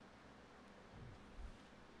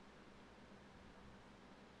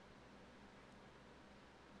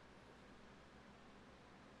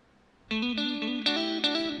Hello,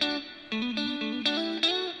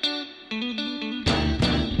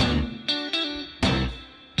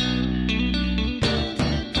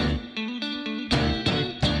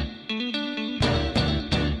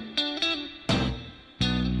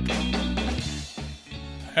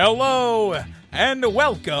 and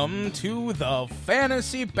welcome to the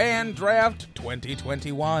Fantasy Band Draft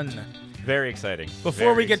 2021. Very exciting.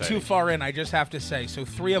 Before we get too far in, I just have to say, so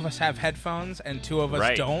 3 of us have headphones and 2 of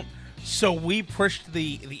us don't. So we pushed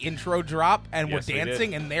the intro drop, and we're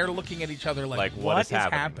dancing, and they're looking at each other like what is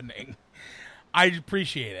happening? I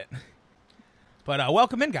appreciate it. But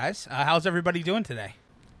welcome in, guys. How's everybody doing today?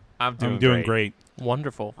 I'm doing great.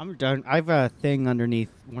 Wonderful. I'm done. I have a thing underneath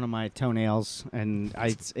one of my toenails, and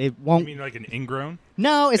it won't. You mean like an ingrown?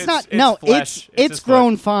 No, it's not. It's No, flesh. it's just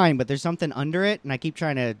grown flesh. fine, but there's something under it, and I keep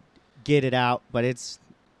trying to get it out, but it's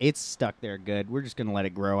stuck there good. We're just gonna let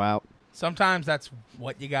it grow out. Sometimes that's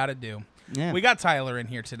what you got to do. Yeah. We got Tyler in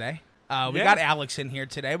here today. We got Alex in here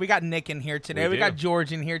today. We got Nick in here today. We got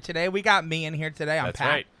George in here today. We got me in here today. I'm That's Pat.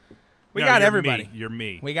 right. We No, got you're everybody. Me. You're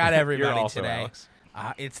me. We got everybody You're also today. Alex.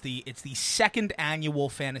 It's the second annual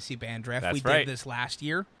fantasy band draft. That's we right. did this last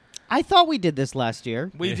year. I thought we did this last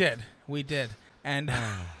year. We did, and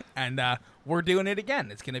we're doing it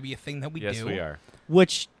again. It's going to be a thing that we do. Yes, we are.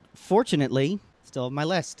 Which, fortunately, still on my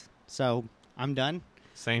list. So I'm done.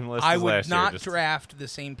 Same list I as would last not year. Just draft the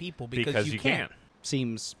same people because you can't.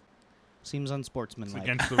 Seems It's unsportsmanlike.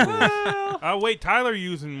 against the rules. Oh, wait, Tyler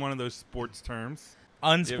using one of those sports terms.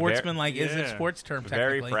 Unsportsmanlike is a Yeah. sports term.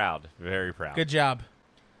 Very Technically. proud. Very proud. Good job.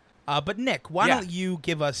 But Nick, why Yeah. don't you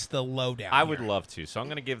give us the lowdown? I would here? love to. So I'm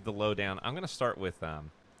going to give the lowdown. I'm going to start with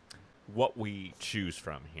what we choose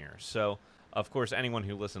from here. So, of course, anyone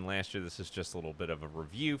who listened last year, this is just a little bit of a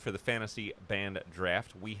review for the fantasy band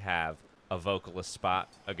draft. We have a vocalist spot,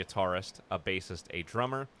 a guitarist, a bassist, a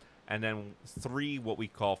drummer, and then 3 what we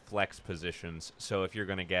call flex positions. So if you're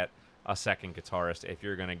going to get a second guitarist, if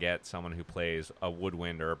you're going to get someone who plays a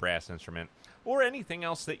woodwind or a brass instrument, or anything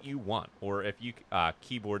else that you want, or if you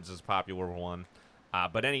keyboards is a popular one,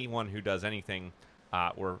 but anyone who does anything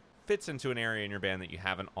or fits into an area in your band that you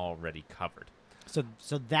haven't already covered.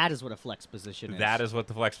 So that is what a flex position is. That is what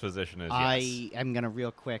the flex position is. Yes. I am going to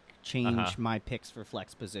real quick change Uh-huh. my picks for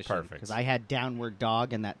flex position. Perfect. Because I had downward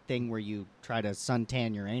dog and that thing where you try to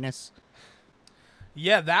suntan your anus.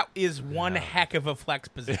 Yeah, that is one heck of a flex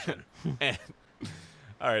position. All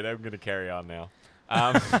right, I'm going to carry on now.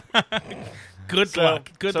 Good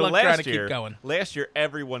luck. Good luck trying to keep going. Last year,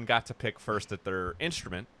 everyone got to pick first at their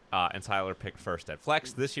instrument, and Tyler picked first at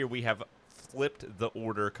flex. This year, we have flipped the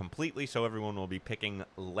order completely, so everyone will be picking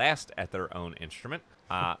last at their own instrument,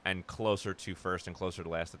 and closer to first and closer to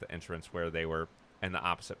last at the instruments where they were in the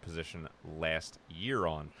opposite position last year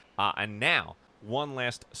on. And now, one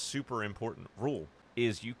last super important rule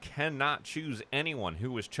is you cannot choose anyone who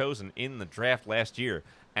was chosen in the draft last year,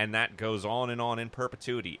 and that goes on in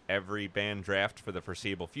perpetuity. Every band draft for the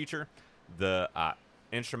foreseeable future, the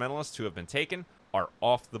instrumentalists who have been taken are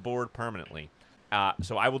off the board permanently.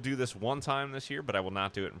 So I will do this one time this year, but I will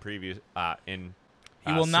not do it in previous He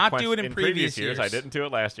will not do it in previous years. years. I didn't do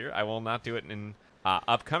it last year. I will not do it in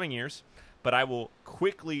upcoming years, but I will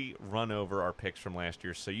quickly run over our picks from last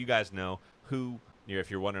year so you guys know who. If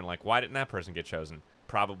you're wondering, like, why didn't that person get chosen?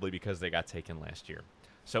 Probably because they got taken last year.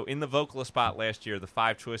 So in the vocalist spot last year, the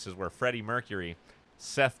 5 choices were Freddie Mercury,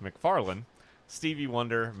 Seth MacFarlane, Stevie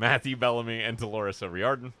Wonder, Matthew Bellamy, and Dolores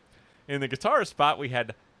O'Riordan. In the guitarist spot, we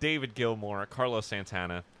had David Gilmour, Carlos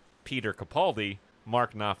Santana, Peter Capaldi,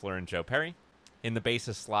 Mark Knopfler, and Joe Perry. In the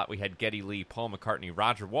bassist slot, we had Geddy Lee, Paul McCartney,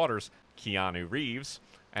 Roger Waters, Keanu Reeves,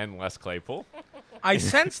 and Les Claypool. I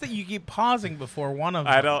sense that you keep pausing before one of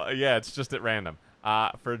them. I don't. Yeah, it's just at random.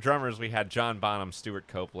 For drummers, we had John Bonham, Stuart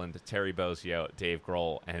Copeland, Terry Bozzio, Dave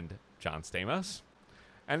Grohl, and John Stamos.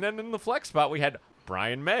 And then in the flex spot, we had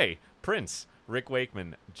Brian May, Prince, Rick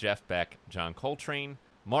Wakeman, Jeff Beck, John Coltrane,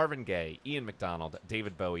 Marvin Gaye, Ian McDonald,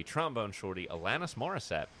 David Bowie, Trombone Shorty, Alanis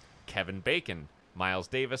Morissette, Kevin Bacon, Miles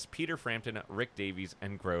Davis, Peter Frampton, Rick Davies,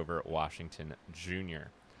 and Grover Washington Jr.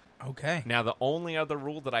 Okay. Now, the only other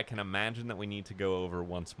rule that I can imagine that we need to go over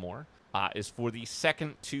once more is for the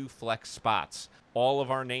second 2 flex spots. All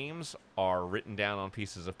of our names are written down on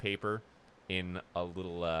pieces of paper in a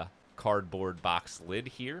little cardboard box lid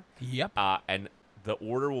here. Yep. And the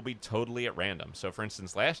order will be totally at random. So, for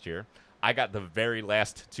instance, last year, I got the very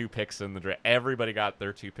last 2 picks in the draft. Everybody got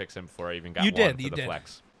their 2 picks in before I even got You one did, for the did.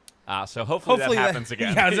 flex. So hopefully that happens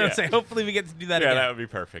again. Yeah, I was going to say, hopefully we get to do that Yeah, again. that would be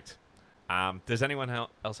perfect. Does anyone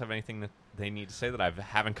else have anything that they need to say that I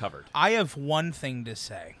haven't covered? I have one thing to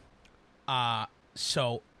say.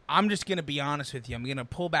 So I'm just going to be honest with you. I'm going to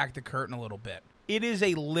pull back the curtain a little bit. It is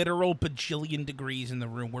a literal bajillion degrees in the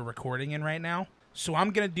room we're recording in right now. So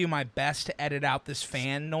I'm going to do my best to edit out this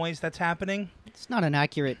fan noise that's happening. It's not an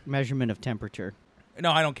accurate measurement of temperature.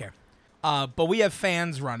 No, I don't care. But we have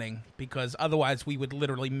fans running because otherwise we would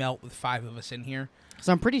literally melt with 5 of us in here.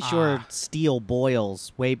 So I'm pretty sure steel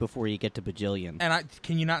boils way before you get to bajillion. And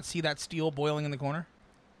can you not see that steel boiling in the corner?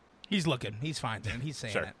 He's looking. He's fine. He's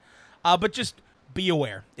saying Sure. it. But just be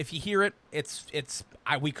aware. If you hear it,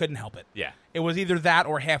 we couldn't help it. Yeah. It was either that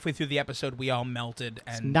or halfway through the episode we all melted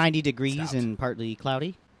and It's 90 degrees stopped. and partly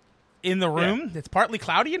cloudy. In the room, It's partly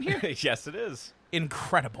cloudy in here. Yes, it is.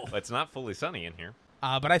 Incredible. It's not fully sunny in here.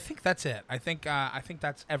 But I think that's it. I think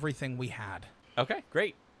that's everything we had. Okay,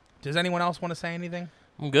 great. Does anyone else want to say anything?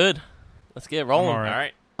 I'm good. Let's get rolling. all All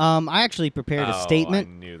right. right. I actually prepared a statement.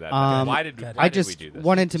 I knew that. Why did I we just do this?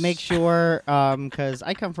 wanted to make sure, because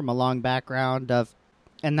I come from a long background of,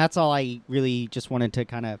 and that's all I really just wanted to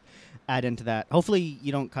kind of add into that. Hopefully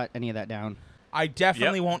you don't cut any of that down. I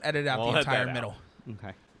definitely won't edit out Won't the edit that entire out. middle.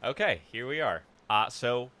 Okay. Okay, here we are.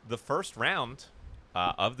 So the first round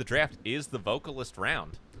of the draft is the vocalist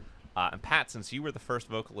round. And Pat, since you were the first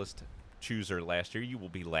vocalist chooser last year, you will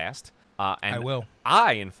be last. And I will.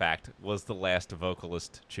 I, in fact, was the last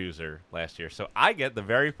vocalist chooser last year. So I get the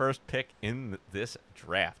very first pick in this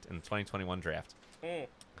draft, in the 2021 draft.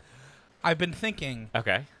 I've been thinking.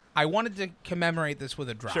 Okay. I wanted to commemorate this with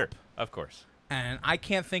a drop. Sure. Of course. And I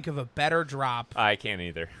can't think of a better drop I can't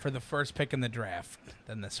either. for the first pick in the draft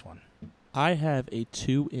than this one. I have a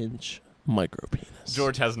 2-inch micro penis.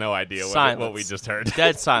 George has no idea Silence. what we just heard.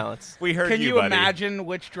 Dead silence. We heard Can you, you buddy. imagine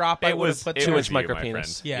which drop I It would was have put it there? was 2-inch you, micro my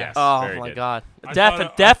penis. friend. Yes. Yes, Oh very my good. god. I Deaf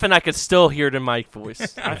thought and I could still hear it in my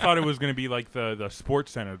voice. I thought it was going to be like the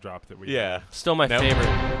Sports Center drop that we Yeah. Still my Nope.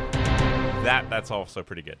 favorite. That's also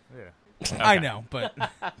pretty good. had. Yeah. I know, but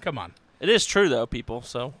come on. It is true though, people.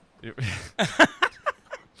 So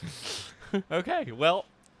Okay, well,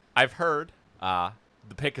 I've heard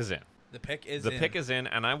the pick is in. The pick is The in. pick is in,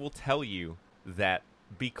 and I will tell you that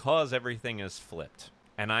because everything is flipped,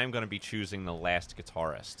 and I'm going to be choosing the last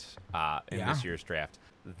guitarist in Yeah. this year's draft,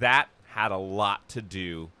 that had a lot to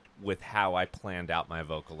do with how I planned out my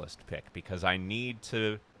vocalist pick, because I need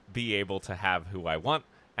to be able to have who I want,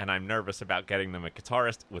 and I'm nervous about getting them a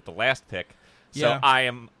guitarist with the last pick. So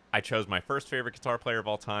Yeah. I chose my first favorite guitar player of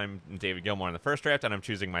all time, David Gilmour, in the first draft, and I'm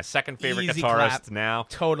choosing my second favorite Easy guitarist clap. now.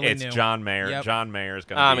 Totally It's new. John Mayer. Yep. John Mayer is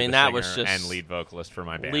going I to be mean, the that singer was just and lead vocalist for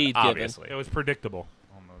my band, lead given. obviously. It was predictable,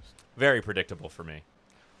 almost. Very predictable for me.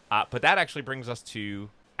 But that actually brings us to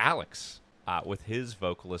Alex with his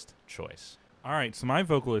vocalist choice. All right, so my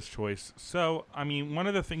vocalist choice. So, I mean, one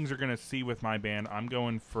of the things you're going to see with my band, I'm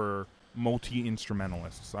going for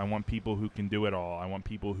multi-instrumentalists. I want people who can do it all. I want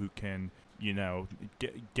people who can,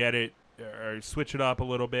 get it or switch it up a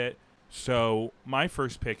little bit. So, my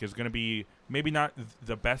first pick is going to be maybe not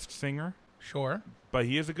the best singer, Sure. but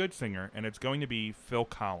he is a good singer, and it's going to be Phil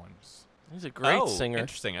Collins. he's a great Oh, singer.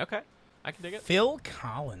 Interesting. Okay. I can dig it. Phil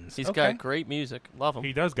Collins. He's okay. got great music. Love him.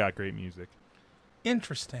 He does got great music.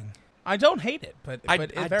 Interesting. I don't hate it, but I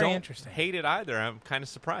it's very don't interesting. hate it either. I'm kind of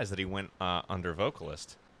surprised that he went under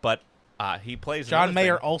vocalist. But he plays John another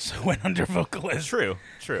Mayer thing. also went under vocalist. True.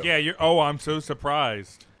 Yeah, I'm so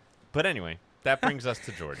surprised. But anyway, that brings us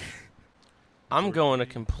to George. I'm going a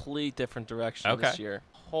complete different direction Okay. this year.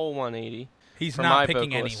 Whole 180. He's For not my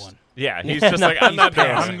picking vocalist. anyone. Yeah, he's Yeah, just no, like, I'm he's not doing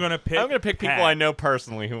passing. it. I'm going to pick I'm going to pick people Pat. I know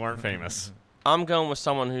personally who aren't famous. I'm going with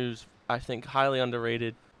someone who's, I think, highly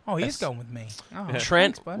underrated. Oh, he's Yes. going with me. Oh,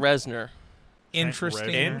 Trent thanks, bud. Reznor. Interesting.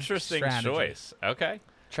 Interesting strategy. choice. Okay.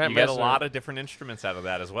 Trent You get a Reznor. lot of different instruments out of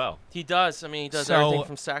that as well. He does. I mean, he does So, everything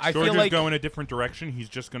from I saxophone. feel George like- is going a different direction. He's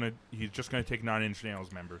just gonna take Nine Inch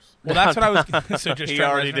Nails members. Well, that's what I was. So just He Trent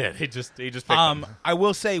already Reznor. did. He just picked them. I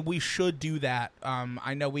will say we should do that.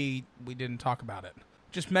 I know we didn't talk about it.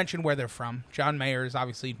 Just mention where they're from. John Mayer is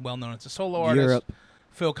obviously well known as a solo artist. Europe.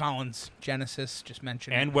 Phil Collins, Genesis, just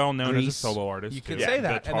mentioned. And well known as a Grease. solo artist. you could too. say The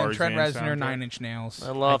that. And then Trent Tarzan Reznor, soundtrack. 9 Inch Nails.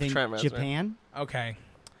 I love I think Trent Reznor. Japan. Okay.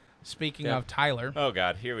 Speaking Yeah. of Tyler, Oh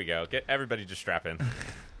God, here we go. Get everybody just strap in.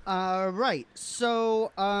 Right.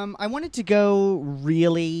 So, I wanted to go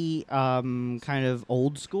really kind of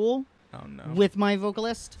old school oh no, with my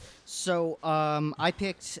vocalist. So, I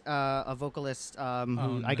picked a vocalist who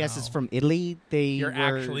Oh, I guess is no. from Italy. you're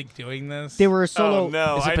actually doing this. they were a solo. Oh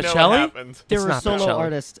no, Is it I know Pacelli? what happened. They It's were a not solo Pacelli.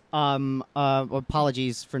 artist.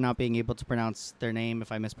 Apologies for not being able to pronounce their name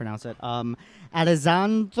if I mispronounce it.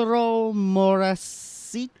 Alessandro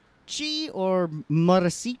Morasici or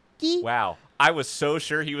Morasici. Wow, I was so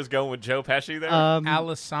sure he was going with Joe Pesci there.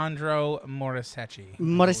 Alessandro Morisecchi.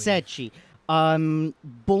 Morasecci.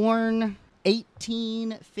 Born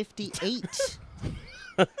 1858.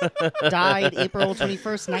 Died April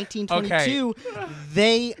 21st, 1922.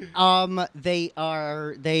 Okay. They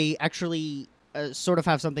actually sort of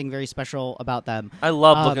have something very special about them. I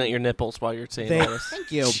love looking at your nipples while you're saying all this.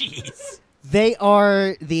 Thank you. Jeez. They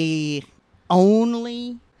are the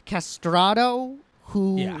only castrato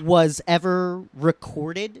who was ever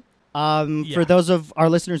recorded. For those of our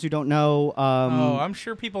listeners who don't know, I'm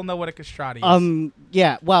sure people know what a castrati is.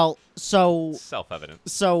 Yeah. Well, so self-evident.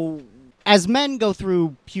 So as men go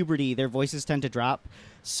through puberty, their voices tend to drop.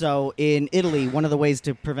 So in Italy, one of the ways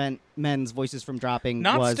to prevent men's voices from dropping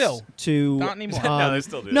not was still. to not anymore. No, they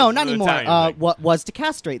still do. No, not anymore. What was to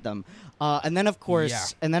castrate them, and then of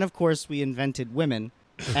course, we invented women,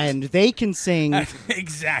 and they can sing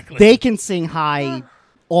exactly. They can sing high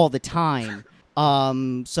all the time.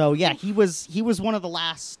 So yeah, he was one of the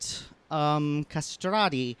last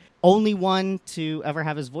castrati, only one to ever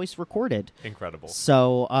have his voice recorded. Incredible.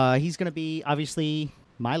 So he's going to be obviously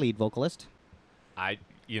my lead vocalist.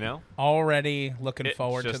 Already looking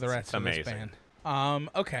forward to the rest of this band.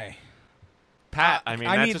 Okay. Pat,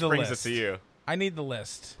 that just brings it to you. I need the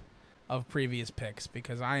list of previous picks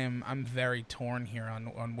because I'm very torn here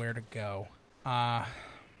on where to go.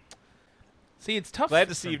 See, it's tough. Glad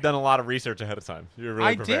to see you've done a lot of research ahead of time. You're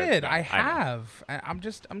really prepared. I did. I have. I'm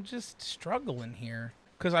just struggling here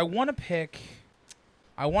because I want to pick.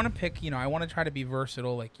 I want to try to be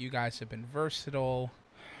versatile like you guys have been versatile,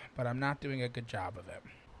 but I'm not doing a good job of it.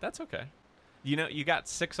 That's okay. You got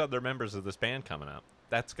 6 other members of this band coming up.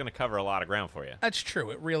 That's going to cover a lot of ground for you. That's true.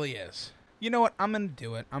 It really is. You know what? I'm going to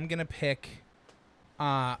do it. I'm going to pick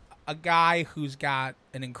a guy who's got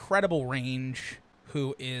an incredible range,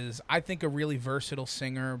 who is, I think, a really versatile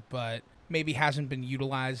singer, but maybe hasn't been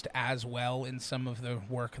utilized as well in some of the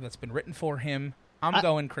work that's been written for him. I'm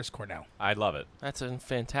going Chris Cornell. I love it. That's a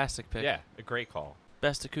fantastic pick. Yeah, a great call.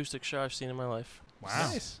 Best acoustic show I've seen in my life. Wow.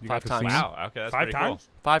 Nice. 5 times. Wow, okay, that's 5 pretty times?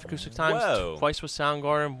 cool. 5 acoustic times. Whoa. Twice with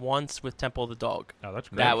Soundgarden, once with Temple of the Dog. Oh, that's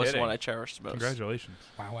great. That was the one I cherished most. Congratulations.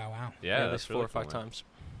 Wow. Yeah, at least 4 or 5 times.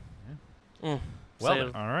 Yeah.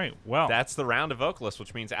 Well, all right. Well, that's the round of vocalists,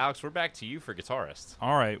 which means, Alex, we're back to you for guitarist.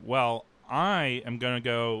 All right. Well, I am going to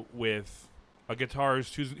go with a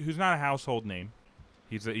guitarist who's not a household name.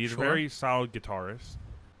 He's a very solid guitarist.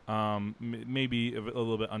 Maybe a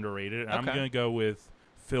little bit underrated. Okay. I'm going to go with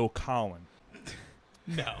Phil Collins.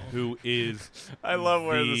 No. Who is I love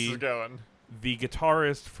where this is going. The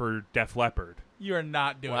guitarist for Def Leppard. You're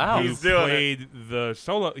not doing wow. it. He's played the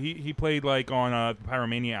solo. He played like on the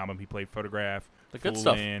Pyromania album. He played Photograph. The good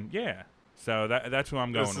stuff. Yeah. So that's who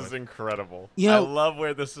I'm going with. This is incredible. I love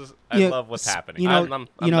where this is. I love what's happening.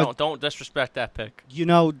 Don't disrespect that pick.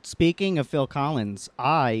 Speaking of Phil Collins,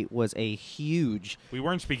 I was a huge... We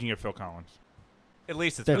weren't speaking of Phil Collins. At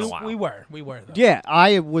least it's been a while. We were. Though. Yeah,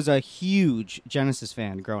 I was a huge Genesis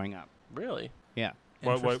fan growing up. Really? Yeah.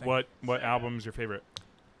 What album is your favorite?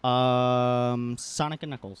 Sonic and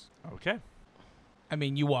Knuckles. Okay. I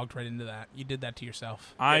mean, you walked right into that. You did that to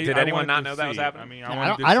yourself. Did anyone not know that was happening? I mean, I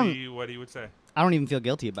wanted to see what he would say. I don't even feel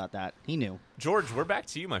guilty about that. He knew. George, we're back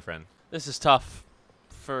to you, my friend. This is tough.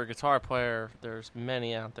 For a guitar player, there's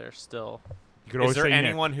many out there still. Is there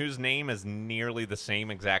anyone whose name is nearly the same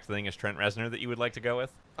exact thing as Trent Reznor that you would like to go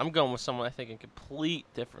with? I'm going with someone I think in complete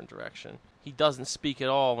different direction. He doesn't speak at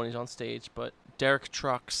all when he's on stage, but Derek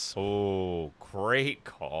Trucks. Oh, great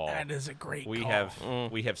call. That is a great call.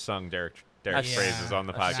 We have sung Derek phrases on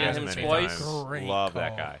the podcast many times. Love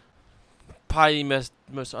that guy. Probably most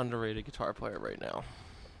underrated guitar player right now.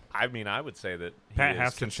 I mean, I would say that Pat he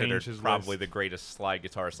is considered probably the greatest slide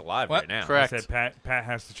guitarist alive right now. Correct. I said Pat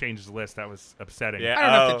has to change his list. That was upsetting. Yeah, I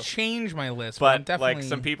don't have to change my list, but I'm definitely... like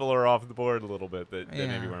some people are off the board a little bit that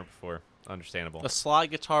maybe weren't before. Understandable. A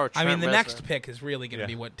slide guitar. The next pick is really going to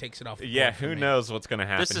be what takes it off. Who knows what's going to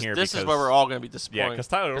happen here? This is where we're all going to be disappointed. Yeah, because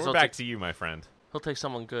Tyler, we're back to you, my friend. He'll take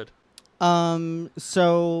someone good.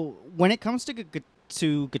 So when it comes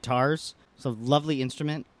to guitars, it's a lovely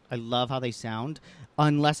instrument. I love how they sound.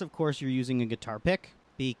 Unless, of course, you're using a guitar pick,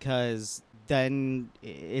 because then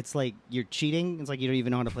it's like you're cheating. It's like you don't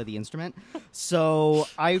even know how to play the instrument. So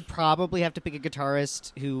I probably have to pick a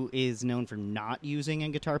guitarist who is known for not using a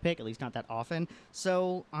guitar pick, at least not that often.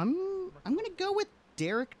 So I'm going to go with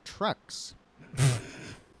Derek Trucks.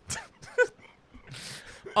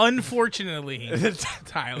 Unfortunately,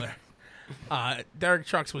 Tyler, Derek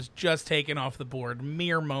Trucks was just taken off the board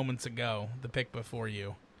mere moments ago, the pick before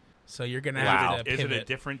you. So you're going to have to pivot. Is it a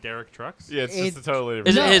different Derek Trucks? Yeah, it's just a totally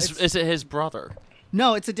different. Is it his brother?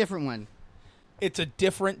 No, it's a different one. It's a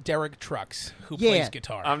different Derek Trucks who plays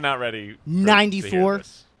guitar. I'm not ready. 94.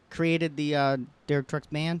 created the Derek Trucks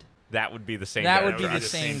band? That would be the same. That would be Derek the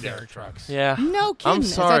Trucks. same Derek Trucks. Yeah. No kidding. I'm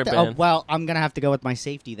Is sorry, that Ben. Oh, well, I'm gonna have to go with my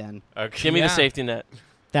safety then. Okay. Give me Yeah. the safety net.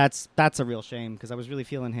 That's a real shame because I was really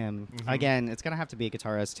feeling him. Again, it's gonna have to be a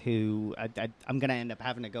guitarist who I'm gonna end up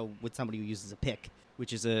having to go with somebody who uses a pick,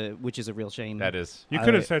 which is a real shame. That is. You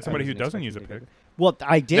could have said I somebody who wasn't doesn't use a expecting pick. to go. Well,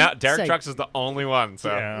 I did. Now, Derek say, Trucks is the only one.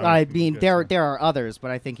 So Yeah, I mean, guess there so. there are others,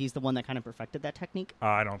 but I think he's the one that kind of perfected that technique.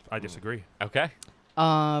 I disagree. okay.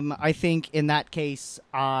 I think in that case,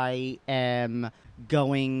 I am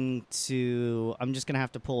going to. I'm just gonna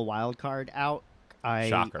have to pull a wild card out.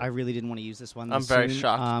 Shocker. I really didn't want to use this one. I'm this very soon.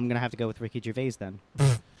 shocked. I'm gonna have to go with Ricky Gervais then.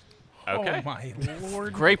 Okay. Oh my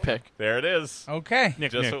lord. Great pick. There it is. Okay.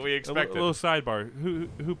 Nick, Just Nick, what we a expected. little sidebar.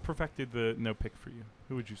 Who perfected the no pick for you?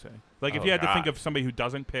 Who would you say? Like, if Oh, you had to think God. of somebody who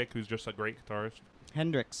doesn't pick, who's just a great guitarist.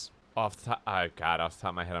 Hendrix. Off the top, off the top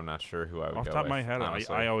of my head, I'm not sure who I would Off go the top of with, my head,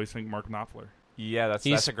 honestly. I always think Mark Knopfler. Yeah, that's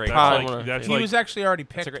He's a great probably call. one of my That's He like- was actually already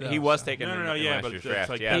That's a picked. great- he though, was so. taken No, in, no, in yeah, last but year's that's draft.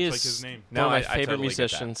 like yeah. He that's is like his name. No, one of I my favorite totally get that.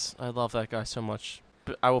 musicians. I love that guy so much.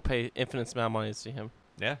 But I will pay infinite amount of money to see him.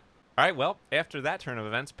 Yeah. All right. Well, after that turn of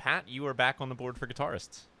events, Pat, you are back on the board for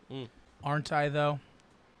guitarists. Aren't I though?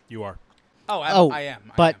 You are. Oh, Oh, I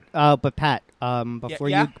am. But Pat, before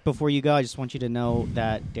yeah? you go, I just want you to know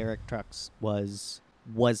that Derek Trucks was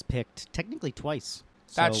picked technically twice.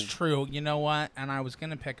 So, That's true. You know what? And I was going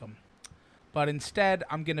to pick him. But instead,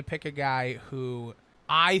 I'm going to pick a guy who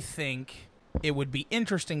I think it would be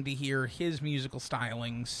interesting to hear his musical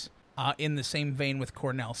stylings in the same vein with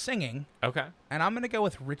Cornell singing. Okay. And I'm going to go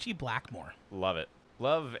with Richie Blackmore. Love it.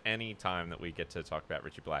 Love any time that we get to talk about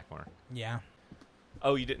Richie Blackmore. Yeah.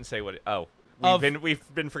 Oh, you didn't say what? Of- we've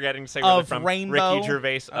been forgetting to say where of they're from. Rainbow. Ricky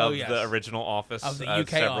Gervais Oh, of yes. the original Office, Of the UK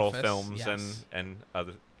several Office, films yes. and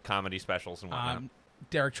other comedy specials and whatnot.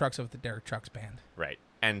 Derek Trucks of the Derek Trucks Band. Right.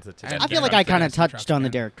 And the And Today I feel Derek like I Trucks kind of Trucks touched on the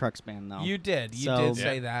Band. Derek Trucks band though. You did. You So- did Yeah.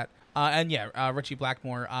 say that. And Richie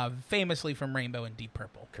Blackmore, famously from Rainbow and Deep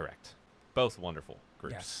Purple. Correct. Both wonderful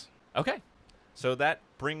groups. Yes. Okay. So that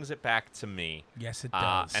brings it back to me. Yes, it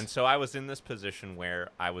does. And so I was in this position where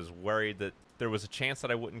I was worried that there was a chance that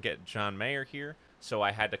I wouldn't get John Mayer here. So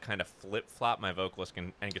I had to kind of flip-flop my vocalist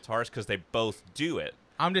and guitarist because they both do it.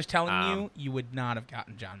 I'm just telling you would not have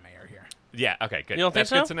gotten John Mayer here. Yeah, okay, good. You don't think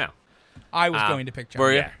That's good so? to know. I was going to pick John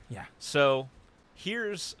Were you? Mayer. Yeah. So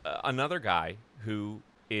here's another guy who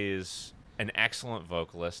is an excellent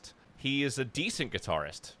vocalist. He is a decent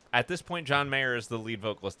guitarist. At this point, John Mayer is the lead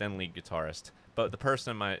vocalist and lead guitarist. But the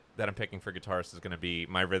person that I'm picking for guitarist is going to be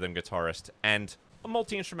my rhythm guitarist and a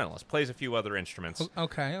multi-instrumentalist. Plays a few other instruments.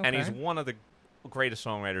 Okay. And he's one of the greatest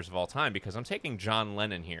songwriters of all time because I'm taking John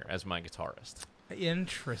Lennon here as my guitarist.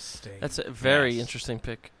 Interesting. That's a very Yes. interesting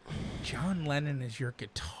pick. John Lennon is your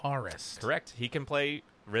guitarist. Correct. He can play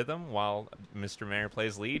rhythm while Mr. Mayer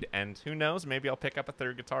plays lead. And who knows, maybe I'll pick up a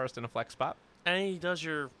third guitarist in a flex spot. And he does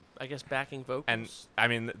your, I guess, backing vocals. And I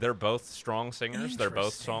mean, they're both strong singers. They're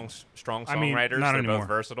both strong I mean, songwriters. not they're anymore. both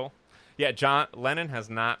versatile. Yeah, John Lennon has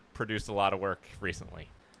not produced a lot of work recently.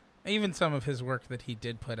 Even some of his work that he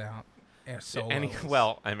did put out as solos. And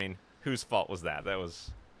well, I mean, whose fault was that? That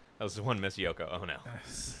was one Miss Yoko Ono.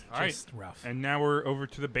 Just All right. rough. And now we're over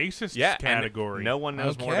to the bassist Yeah, category. and no one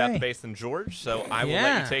knows more about the Okay. bass than George, so I will let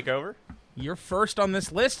Yeah. you take over. You're first on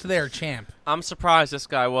this list there, champ. I'm surprised this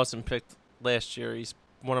guy wasn't picked last year. He's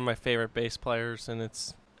one of my favorite bass players, and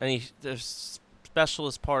the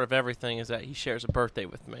specialist part of everything is that he shares a birthday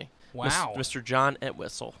with me. Wow. Mr. John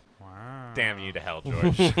Entwistle. Wow. Damn you to hell,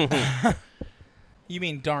 George. You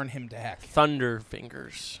mean darn him to heck.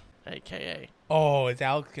 Thunderfingers, a.k.a. Oh, is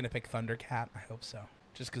Alex going to pick Thundercat? I hope so.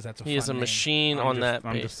 Just because that's a He fun is a name. machine I'm on just, that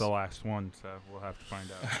I'm bass. just the last one, so we'll have to find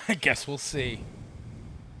out. I guess we'll see.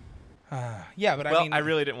 Yeah, but well, I mean... I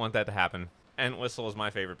really didn't want that to happen. And Whistle is my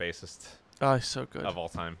favorite bassist Oh, he's so good. of all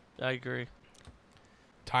time. I agree.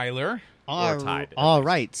 Tyler? tied, at All least.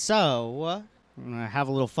 right, so I'm gonna have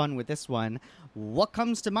a little fun with this one. What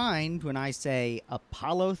comes to mind when I say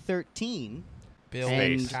Apollo 13? Bill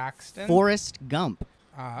And Paxton? Forrest Gump.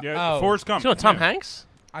 Yeah, Forrest Gump. You know Tom yeah. Hanks?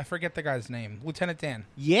 I forget the guy's name. Lieutenant Dan.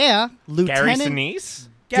 Yeah, Gary Lieutenant Sinise?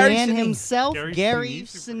 Gary Dan Sinise. himself, Gary Gary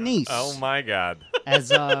Sinise, Sinise, Oh my God.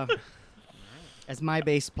 as my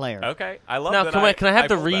bass player. Okay, I love Now, that. can I have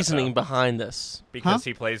the pulled that, reasoning though, behind this? because Huh?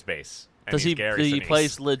 he plays bass. And Does he's he? Gary He Sinise.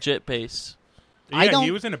 plays legit bass. Yeah, I don't.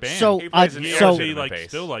 he was in a band. So, He plays in he the so, actually, legitimate like, bass.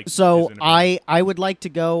 still like. so is in a band. I would like to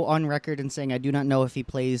go on record and saying I do not know if he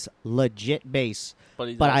plays legit bass, But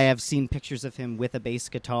he but does. I have seen pictures of him with a bass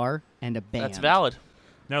guitar and a band. That's valid.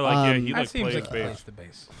 No, like yeah, he That like seems plays like he bass. plays the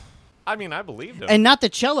bass. I mean, I believed him. And not the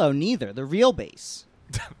cello, neither. The real bass.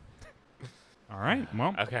 All right,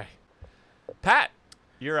 well, Okay. Pat.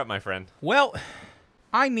 You're up, my friend. Well,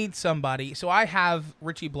 I need somebody. So I have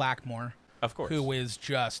Richie Blackmore. Of course. Who is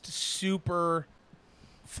just super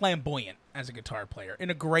flamboyant as a guitar player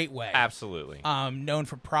in a great way. Absolutely. Known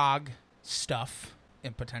for prog stuff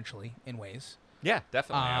and potentially in ways. Yeah,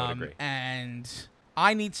 definitely. I would agree. And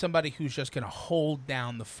I need somebody who's just going to hold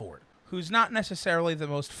down the fort, who's not necessarily the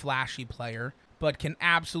most flashy player, but can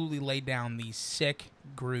absolutely lay down these sick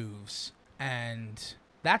grooves. And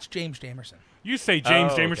that's James Jamerson. You say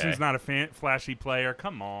James okay. Jamerson's not a flashy player?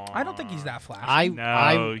 Come on. I don't think he's that flashy.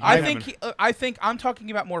 I think I'm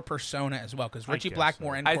talking about more persona as well, because Richie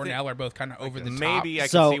Blackmore and Cornell are both kind of over the top. Maybe I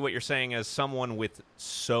can see what you're saying as someone with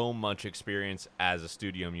so much experience as a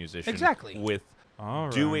studio musician. Exactly. With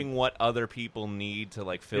doing what other people need to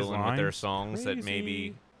like fill in with their songs that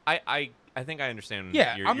maybe I think I understand.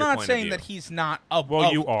 Yeah, your I'm not point saying of that he's not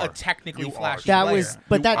a technically flashy player.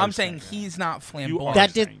 I'm saying he's not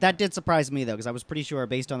flamboyant. That did surprise me though, because I was pretty sure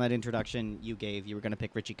based on that introduction you gave, you were going to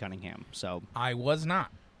pick Richie Cunningham. So I was not.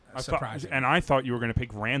 Surprising. And I thought you were going to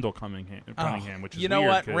pick Randall Cunningham, which is you know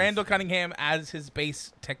weird, what? Randall Cunningham as his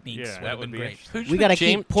bass techniques would have been great. We got to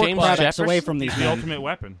keep pork products away from these. The ultimate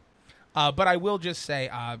weapon. But I will just say,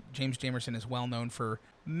 James Jamerson is well known for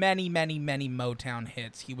many, many, many Motown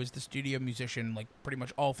hits. He was the studio musician, like pretty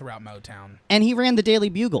much all throughout Motown. And he ran the Daily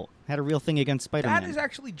Bugle. Had a real thing against Spider-Man. That is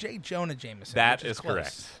actually J. Jonah Jameson. That is close.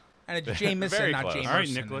 correct. And it's Jameson, not Jamerson. All right,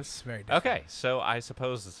 Nicholas. It's very different. Okay, so I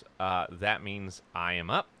suppose that means I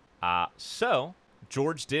am up. So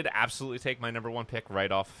George did absolutely take my number one pick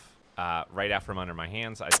right after I'm under my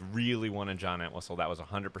hands. I really wanted John Entwistle. That was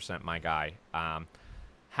 100% my guy.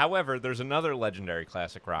 However, there's another legendary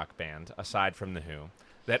classic rock band, aside from The Who,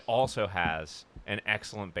 that also has an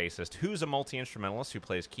excellent bassist who's a multi-instrumentalist who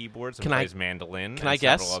plays keyboards and plays mandolin and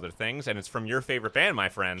several other things. And it's from your favorite band, my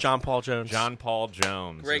friend. John Paul Jones. John Paul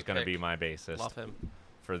Jones is going to be my bassist. Love him.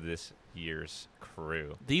 For this year's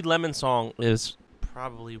crew. The Lemon Song is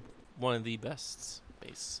probably one of the best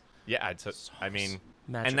bass. Yeah, I mean,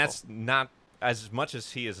 magical. And that's not as much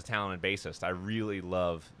as he is a talented bassist. I really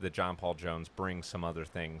love that John Paul Jones brings some other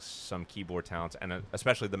things, some keyboard talents, and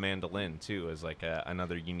especially the mandolin too, is like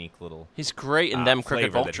another unique little. He's great in them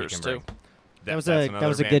Crooked Vultures too. That was a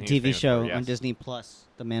good TV show on Disney Plus.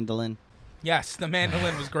 The Mandolin. Yes, the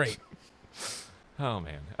mandolin was great. Oh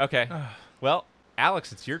man. Okay. Well,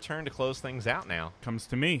 Alex, it's your turn to close things out now. Comes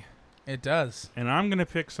to me. It does. And I'm going to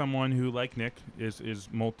pick someone who, like Nick, is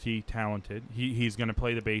multi-talented. He's going to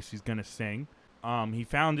play the bass. He's going to sing.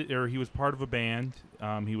 He was part of a band.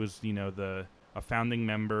 He was, a founding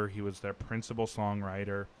member. He was their principal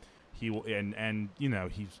songwriter. He's an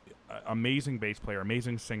amazing bass player,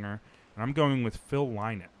 amazing singer. And I'm going with Phil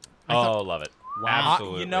Lynott. Love it. Wow.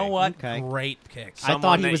 Absolutely. You know what? Okay. Great pick. I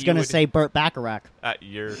thought he was going to say Burt Bacharach.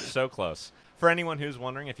 You're so close. For anyone who's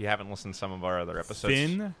wondering, if you haven't listened to some of our other episodes,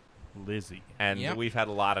 Thin Lizzy. And we've had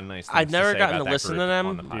a lot of nice things I've never to say gotten about to listen to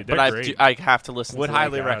them, but I have to listen would to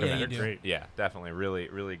highly them. recommend it. Yeah, definitely. Really,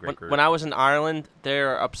 really great group. When I was in Ireland, they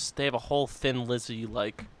have a whole Thin Lizzy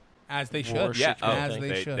as they should. Yeah, as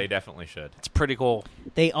they should. They definitely should. It's pretty cool.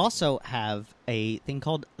 They also have a thing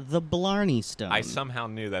called the Blarney Stone. I somehow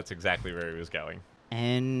knew that's exactly where he was going.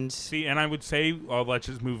 And I would say, let's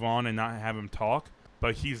just move on and not have him talk.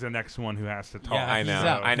 But he's the next one who has to talk.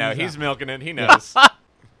 Yeah, I know. He's milking it. He knows.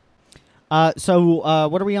 So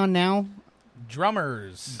what are we on now?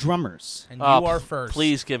 Drummers. Drummers. And you are first.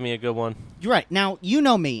 Please give me a good one. You're right. Now, you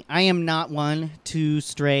know me. I am not one to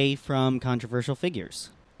stray from controversial figures.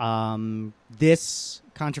 This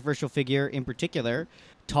controversial figure in particular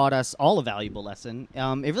taught us all a valuable lesson.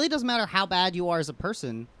 It really doesn't matter how bad you are as a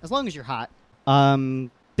person, as long as you're hot.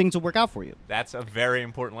 Things will work out for you. That's a very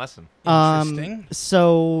important lesson. Interesting.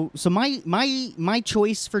 So my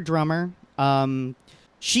choice for drummer,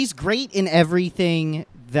 she's great in everything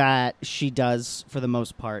that she does for the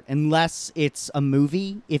most part, unless it's a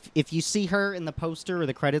movie. If you see her in the poster or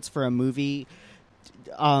the credits for a movie,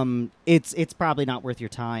 it's probably not worth your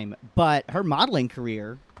time. But her modeling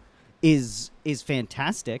career is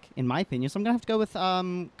fantastic in my opinion. So I'm gonna have to go with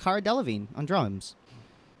Cara Delevingne on drums.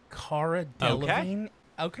 Cara Delevingne.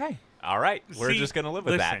 Okay. All right. We're just going to live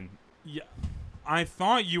with that. Yeah, I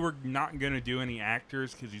thought you were not going to do any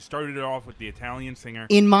actors because you started it off with the Italian singer.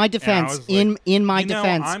 In my defense, I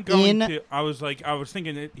was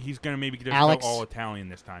thinking that he's going to maybe just go all Italian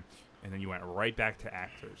this time. And then you went right back to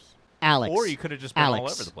actors. Alex. Or you could have just been all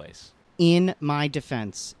over the place. In my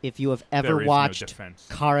defense, if you have ever watched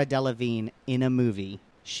Cara Delevingne in a movie,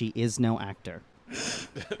 she is no actor.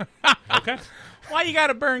 Okay. Why you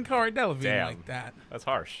gotta burn Cara Delevingne like that? That's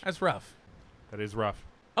harsh. That's rough. That is rough.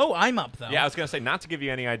 Oh, I'm up though. Yeah, I was gonna say not to give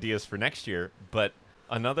you any ideas for next year, but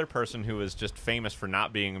Another person who is just famous for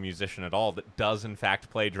not being a musician at all that does, in fact,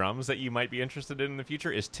 play drums that you might be interested in the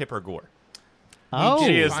future is Tipper Gore. Oh.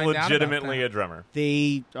 She is legitimately a drummer.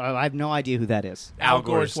 I have no idea who that is. Al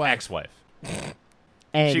Gore's ex-wife.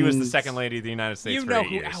 And She was the second lady of the United States You for know 8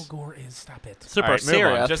 who years. Al Gore is. Stop it. Super All right, move on.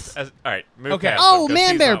 serious. Just all right, move Okay. past Oh, it, 'cause Man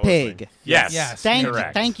he's Bear not listening. Pig. Yes. Yes.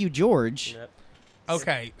 Correct. Thank you, George. Yep.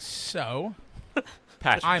 Okay, so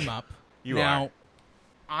Patrick, I'm up. You now, are.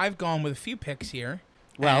 I've gone with a few picks here.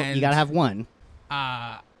 Well, and, you gotta have one.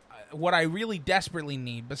 what I really desperately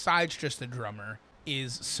need, besides just a drummer,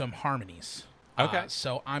 is some harmonies. Okay.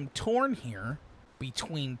 So I'm torn here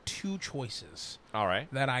between two choices All right.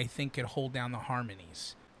 that I think could hold down the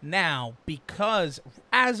harmonies. Now, because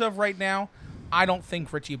as of right now, I don't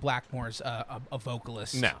think Richie Blackmore's a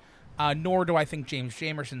vocalist. No. Nor do I think James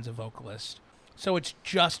Jamerson's a vocalist. So it's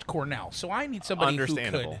just Cornell. So I need somebody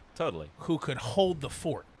Understandable. Totally. who could hold the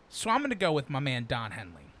fort. So I'm going to go with my man Don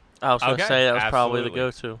Henley. I was going to Okay, say that was probably the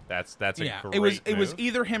absolutely. go-to. That's a great it was move.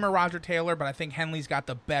 either him or Roger Taylor, but I think Henley's got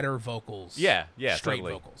the better vocals. Yeah, straight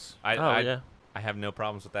totally. vocals. I have no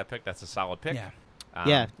problems with that pick. That's a solid pick. Yeah.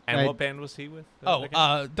 Yeah, And I- what band was he with?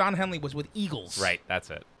 Don Henley was with Eagles. Right. That's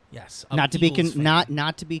it. Yes. Not to be Eagles fan.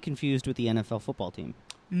 not to be confused with the NFL football team.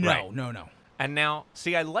 No, Right. no. And now,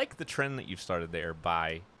 see, I like the trend that you've started there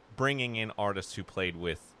by bringing in artists who played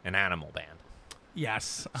with an animal band.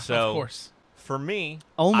 Yes, So of course. For me,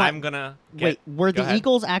 Oh my- I'm gonna Wait, were go the ahead.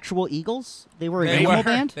 Eagles actual Eagles? They were an They animal were,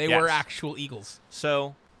 band? They Yes. were actual Eagles.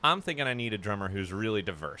 So I'm thinking I need a drummer who's really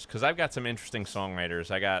diverse because I've got some interesting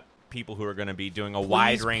songwriters. I got people who are going to be doing a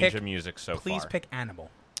wide range pick- of music so Please far. pick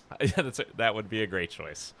Animal. Yeah, that would be a great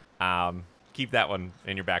choice. Keep that one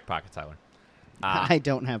in your back pocket, Tyler. I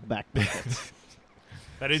don't have back pockets.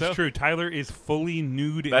 That is So- true. Tyler is fully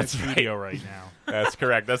nude in the That's studio right now. That's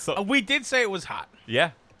correct. That's the, We did say it was hot.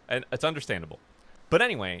 yeah, and it's understandable. But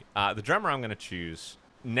anyway, the drummer I'm going to choose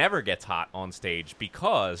never gets hot on stage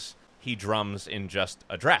because he drums in just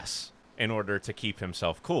a dress in order to keep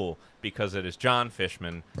himself cool, because it is John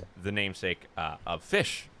Fishman, the namesake of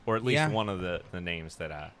Fish, or at least Yeah. one of the names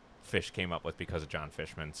that Fish came up with because of John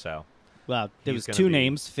Fishman. So Well, there He's was gonna two be-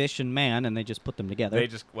 names, Fish and Man, and they just put them together. they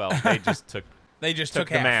just took They just took took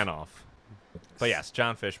the half. man off. But yes,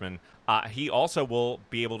 John Fishman. He also will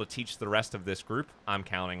be able to teach the rest of this group, I'm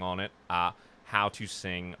counting on it, how to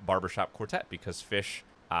sing barbershop quartet, because Fish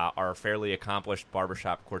are fairly accomplished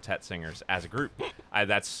barbershop quartet singers as a group.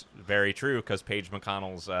 That's very true, because Paige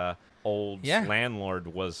McConnell's old landlord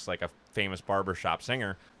was like a famous barbershop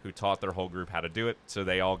singer who taught their whole group how to do it, so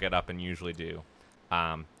they all get up and usually do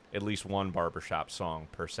at least one barbershop song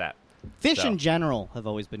per set. Fish So- in general have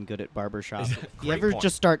always been good at barbershop. You Great ever point.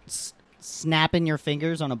 just start snapping your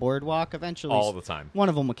fingers on a boardwalk? Eventually, All the time. one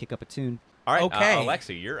of them will kick up a tune. All right, Okay.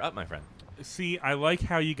 Alexi, you're up, my friend. See, I like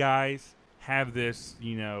how you guys have this.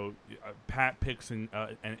 Pat picks an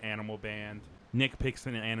animal band. Nick picks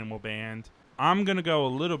an animal band. I'm gonna go a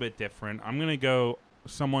little bit different. I'm gonna go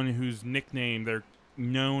someone whose nickname they're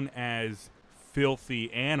known as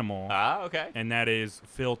Filthy Animal, Okay. and that is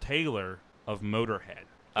Phil Taylor of Motorhead.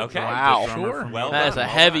 Okay. Wow. The drummer Sure. from Well Motorhead. That is a Well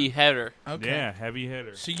heavy header. Okay. Yeah, heavy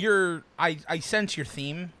hitter. So I sense your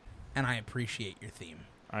theme, and I appreciate your theme.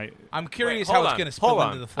 I'm curious hold how it's on, going to spill hold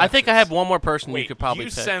into on. the I think I flexes. have one more person Wait, you could probably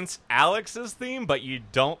you pick. sense Alex's theme, but you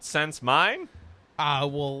don't sense mine?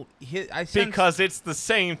 Well, I sense Because it's the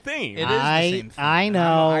same theme. it is the same theme. I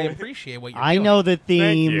know. I appreciate what you're I doing. know the Thank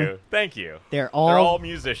theme. you. Thank you. They're They're all all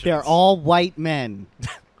musicians. they're all white men.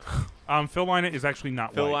 Phil Lynott is actually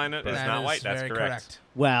not Phil white. Lynott but is That not is white. That's very correct.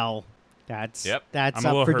 Well, that's Yep. that's I'm a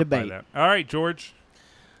up little for hurt by debate. that. All right, George.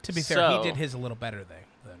 To be fair, So- he did his a little better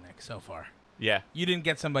than Nick so far. Yeah, You didn't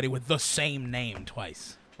get somebody with the same name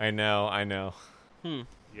twice. I know.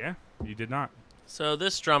 Yeah, you did not. So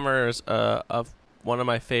this drummer is of one of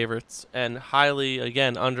my favorites and highly,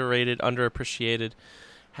 again, underrated, underappreciated.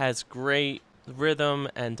 Has great rhythm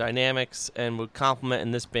and dynamics and would complement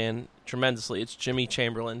in this band tremendously. It's Jimmy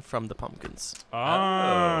Chamberlain from the Pumpkins. Oh,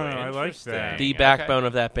 I like interesting. that. The Okay. backbone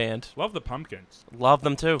of that band. Love the Pumpkins. Love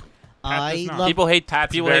them too. I does not. love People hate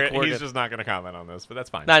Pat's people very, hate Corgan. he's just not going to comment on this, but that's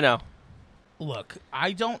fine. I know. Look,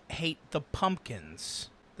 I don't hate the Pumpkins,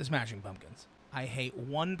 the Smashing Pumpkins. I hate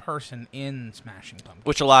one person in Smashing Pumpkins.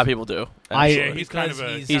 Which a lot of people do. I- Yeah, because he's kind of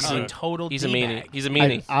a he's a- a total He's a D-bag. meanie. He's a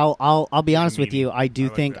meanie. I'll be He's a honest with meanie. you. I do I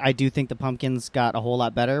like think that. I do think the Pumpkins got a whole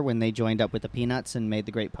lot better when they joined up with the Peanuts and made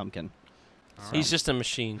the Great Pumpkin. He's just a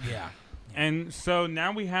machine. Yeah. And so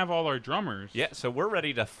now we have all our drummers. Yeah, so we're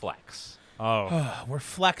ready to flex. Oh. We're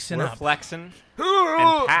flexing We're up. flexing.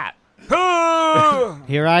 And Pat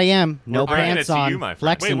Here I am, no pants on, you, my friend.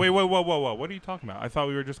 flexing. Wait, whoa. What are you talking about? I thought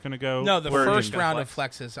we were just going to go. No, the first round of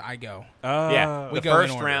flexes, I go. Yeah, We the go in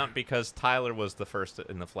first order. round because Tyler was the first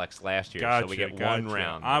in the flex last year, Gotcha, so we get gotcha. one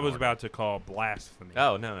round. I in was order. about to call blasphemy.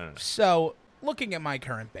 Oh, no. So, looking at my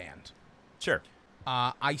current band, Sure.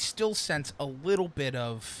 I still sense a little bit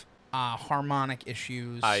of harmonic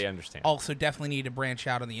issues. I understand. Also, definitely need to branch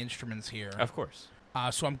out on the instruments here. Of course.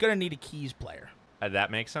 So I'm going to need a keys player.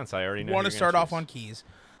 That makes sense. I already know. Want who to you're start gonna off choose. on keys.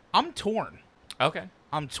 I'm torn. Okay.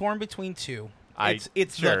 I'm torn between two.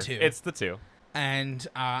 It's Sure, the two. It's the two. And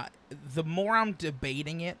the more I'm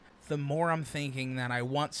debating it, the more I'm thinking that I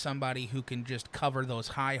want somebody who can just cover those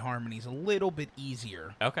high harmonies a little bit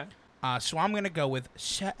easier. Okay. So I'm going to go with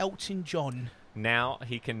Sir Elton John. Now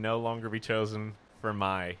he can no longer be chosen for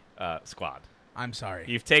my squad. I'm sorry.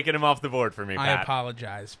 You've taken him off the board for me, Pat. I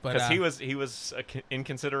apologize, but Because he was in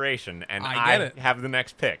consideration, and I get it. have the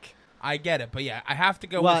next pick. I get it. But yeah, I have to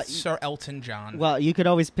go with Sir Elton John. Well, you could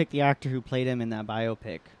always pick the actor who played him in that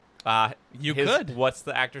biopic. You could. What's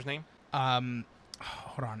the actor's name?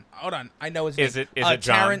 Hold on. I know his Is name. it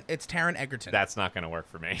John? It's Taron Egerton. That's not going to work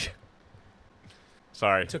for me.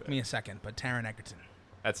 Sorry. It took me a second, but Taron Egerton.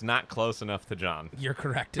 That's not close enough to John. You're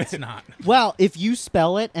correct. It's not. Well, if you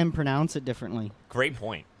spell it and pronounce it differently. Great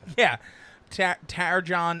point. Yeah.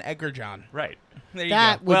 Tarjon Egerton. Right. There you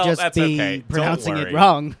That go. would Well, just that's be okay. Don't pronouncing it worry.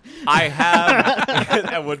 wrong. I have.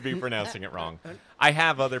 That would be pronouncing it wrong. I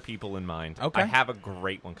have other people in mind. Okay. I have a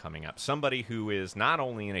great one coming up. Somebody who is not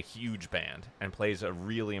only in a huge band and plays a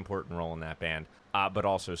really important role in that band, but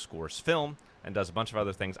also scores film and does a bunch of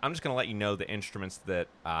other things. I'm just going to let you know the instruments that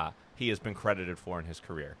he has been credited for in his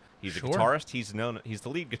career. He's Sure. a guitarist. He's the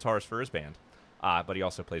lead guitarist for his band. But he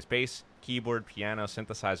also plays bass, keyboard, piano,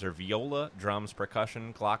 synthesizer, viola, drums,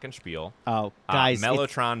 percussion, glockenspiel, Oh, guys,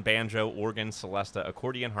 mellotron, banjo, organ, celesta,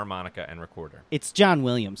 accordion, harmonica, and recorder. it's John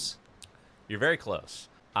Williams. You're very close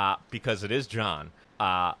because it is John,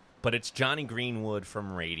 but it's Johnny Greenwood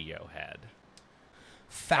from Radiohead. That's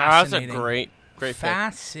a Fascinating. great pick.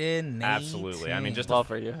 Fascinating. Absolutely. I mean, just Love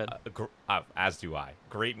Radiohead. as do I.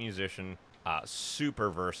 Great musician, super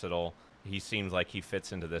versatile. He seems like he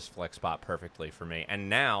fits into this flex spot perfectly for me. And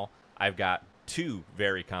now I've got two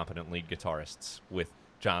very competent lead guitarists with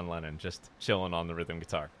John Lennon just chilling on the rhythm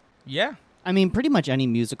guitar. Yeah. I mean, pretty much any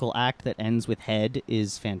musical act that ends with head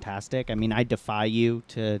is fantastic. I mean, I defy you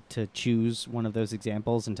to choose one of those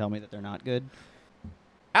examples and tell me that they're not good.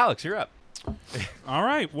 Alex, you're up. All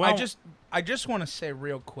right. Well, I just want to say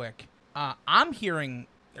real quick. I'm hearing.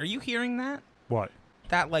 Are you hearing that? what?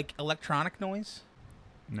 That like electronic noise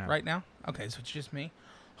No. right now? Okay, so it's just me.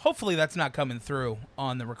 Hopefully that's not coming through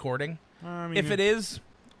on the recording. I mean, If it is,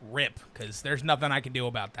 rip, because there's nothing I can do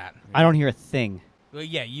about that. I don't hear a thing. Well,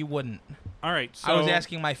 yeah, you wouldn't. all right. So I was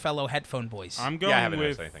asking my fellow headphone boys. I'm I going haven't with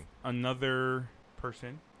noticed anything. another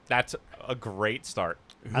person. That's a great start.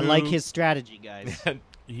 I like who- his strategy, guys.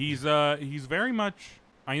 He's very much.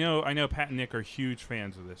 I know. Pat and Nick are huge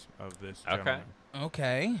fans of this. Okay. Gentleman.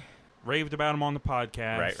 Okay. Raved about him on the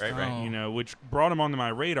podcast. Right. Oh. You know, which brought him onto my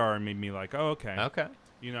radar and made me like, oh, okay. Okay.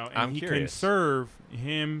 You know, and I'm he can curious. serve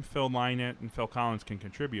him. Phil Lynott and Phil Collins can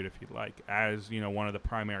contribute if he'd like, as one of the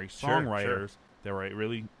primary Sure. songwriters. They write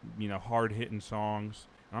really hard hitting songs.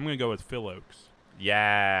 I'm gonna go with Phil Oakes.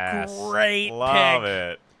 Yes. Great Love pick.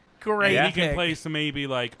 it. Great. And he can pick. play some maybe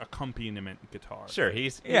like accompaniment guitar. Sure,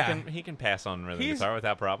 Yeah. he can pass on rhythm He's- guitar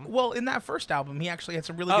without problem. Well, in that first album, he actually had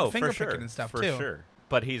some really Oh, good finger for sure, picking and stuff for too. sure.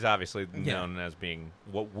 But he's obviously Yeah. known as being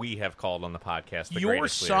what we have called on the podcast the Your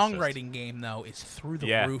greatest lyricist. songwriting game, though, is through the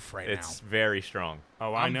Yeah, roof right it's now. very strong.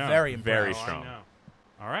 Oh, I I'm know. very Very impressed. strong. I know.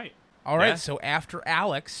 All right. All right, Yeah. so after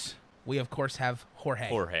Alex, we of course have Jorge.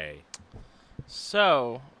 Jorge.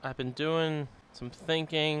 So, I've been doing some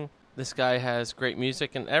thinking. This guy has great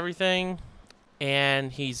music and everything,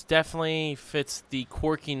 and he's definitely fits the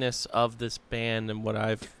quirkiness of this band and what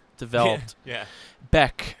I've developed. Yeah.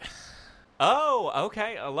 Beck. Oh,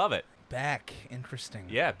 okay. I love it. Beck, interesting.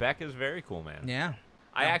 Yeah, Beck is very cool, man. Yeah.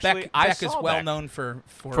 I Now, actually Beck, I Beck saw is well Beck. known for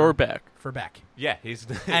Beck. for Beck. Yeah, he's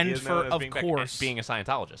And he is for, known as of being Beck, course- being a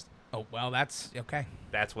Scientologist. Oh well, that's okay.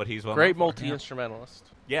 That's what he's well Great known for. multi-instrumentalist.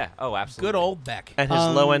 Yeah. Oh, absolutely. Good old Beck. And his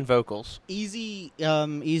low-end vocals. Easy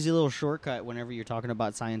little shortcut whenever you're talking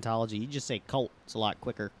about Scientology. You just say cult. It's a lot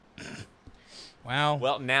quicker. Wow.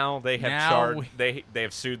 Well, now they have Now they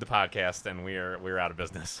have sued the podcast, and we're out of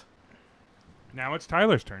business. Now it's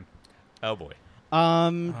Tyler's turn. Oh boy.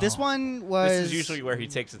 This Oh. one was. This is usually where he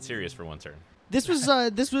takes it serious for one turn. This was.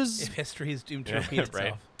 This was. if history is doomed to Yeah, repeat itself.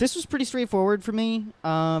 right. This was pretty straightforward for me.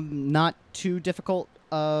 Not too difficult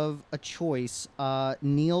of a choice.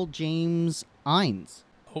 Neil James Innes.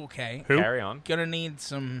 Okay. Who? Carry on. Gonna need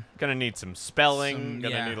some spelling.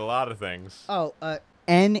 Gonna need a lot of things. Oh,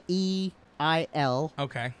 Neil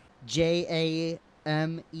Okay. James.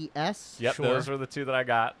 Yep, Sure. those were the two that I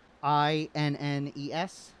got.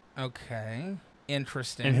 Innes. Okay.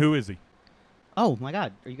 Interesting. And who is he? Oh my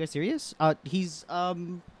God, are you guys serious? He's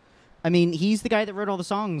he's the guy that wrote all the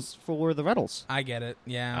songs for the Ruddles. I get it.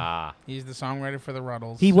 Yeah. He's the songwriter for the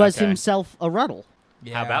Ruddles. He was Okay. himself a Ruddle.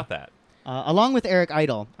 Yeah. How about that? Along with Eric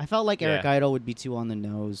Idle. I felt like Eric Yeah. Idle would be too on the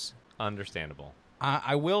nose. Understandable.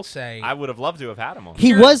 I will say. I would have loved to have had him on.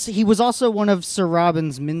 He was also one of Sir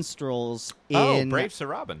Robin's minstrels in Brave Sir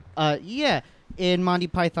Robin. In Monty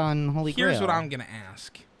Python Holy Grail. Here's what I'm gonna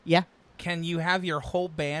ask. Yeah. Can you have your whole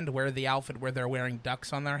band wear the outfit where they're wearing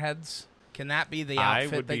ducks on their heads? Can that be the I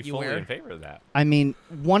outfit would be that you fully wear? in favor of that. I mean,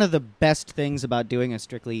 one of the best things about doing a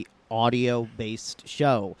strictly audio-based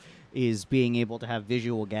show is being able to have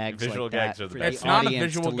visual gags Visual like gags that are the for best. It's not a audience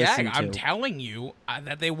visual to gag. listen I'm to. telling you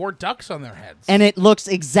that they wore ducks on their heads. And it looks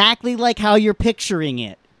exactly like how you're picturing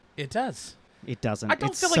it. it does. It doesn't. I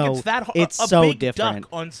don't It's feel so, like it's that it's a so big different. duck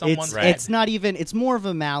on someone's Right. head. It's not even. It's more of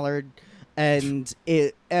a mallard, and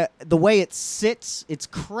the way it sits, its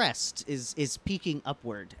crest is peeking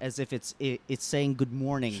upward as if it's saying good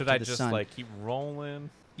morning Should to I the just sun. keep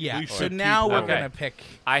rolling? Yeah. We So should now keep we're going. gonna pick.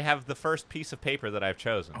 I have the first piece of paper that I've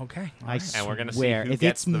chosen. Okay. I And we're going to see swear, who if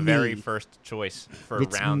gets it's the very me- first choice for if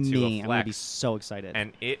it's round 2 me, of I'm gonna be Flex. so excited.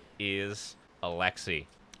 And it is Alexi.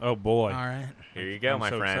 Oh boy. All right. Here you go, I'm my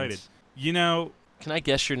so friends. excited. You know, Can I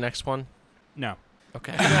guess your next one? no.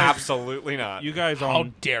 Okay. Absolutely not. You guys How all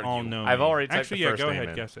dare all you. know. I've me. already typed Actually, the yeah. first Go name ahead,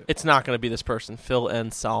 in. guess it. It's not going to be this person, Phil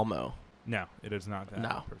Anselmo. No, it is not that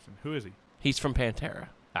No. person. Who is he? He's from Pantera.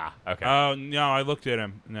 Okay. Oh no, I looked at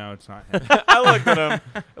him. No, it's not him. I looked at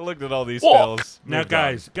him. I looked at all these Walk. fills. Now, Moved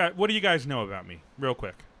guys, what do you guys know about me, real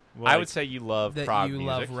quick? on. I would say you love That prog you music.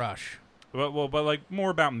 love Rush. but like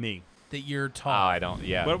more about me. That you're Oh, tall. I don't.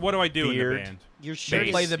 Yeah. What do I do Beard. in the band? Your Bass. shirt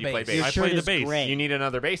play the You play bass. bass. Your I shirt play the is bass. gray. You need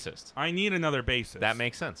another bassist. I need another bassist. That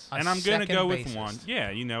makes sense. A and I'm gonna second go with bassist. one. Yeah,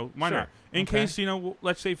 why Sure. not? In Okay. case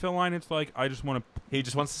let's say Phil Lynott, like I just want to He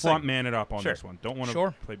just wants to front sing. man it up on Sure. this one. Don't want to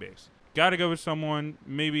Sure. play bass. Got to go with someone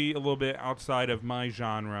maybe a little bit outside of my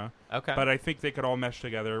genre, Okay. but I think they could all mesh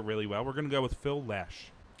together really well. We're gonna go with Phil Lesh.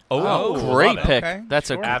 Oh, great love it. pick. Okay, That's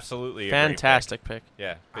sure. a Absolutely. a great fantastic pick. pick.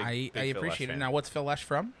 Yeah. I big Phil appreciate Lesh it. fan. Now, what's Phil Lesh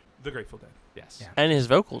from? The Grateful Dead. Yes. Yeah. And his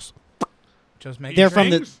vocals. Just making They're sure. from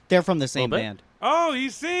the Sings? they're from the same Little bit. band. Oh, he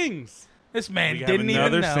sings. This man We have didn't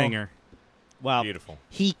another even know. singer. Well, Beautiful.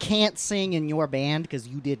 he can't sing in your band because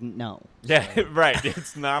you didn't know. Yeah. Right.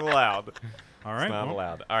 It's not allowed. All right. It's not well,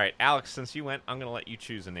 allowed. All right, Alex. Since you went, I'm going to let you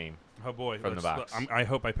choose a name. Oh boy. From the box. I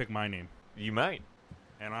hope I pick my name, You might.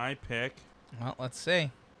 and I pick Well, let's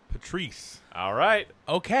see. Patrice. All right.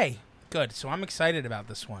 Okay, good. So I'm excited about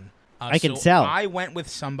this one. I can so tell. I went with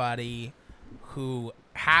somebody who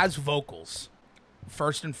has vocals.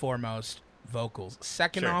 First and foremost, vocals.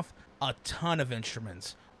 Second Sure. off, a ton of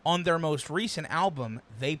instruments. On their most recent album,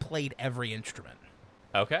 they played every instrument.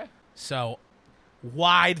 Okay. So,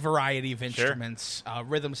 wide variety of instruments,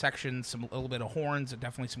 rhythm sections, a little bit of horns, and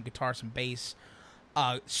definitely some guitar, some bass.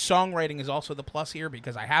 Songwriting is also the plus here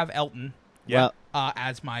because I have Elton Yeah.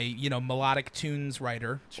 as my melodic tunes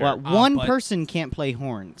writer. Sure. Well, one but- person can't play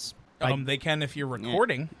horns. They can if you're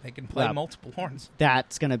recording. They can play Well, multiple horns.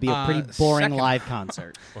 That's going to be a pretty boring second- live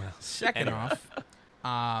concert. Second off,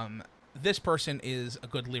 this person is a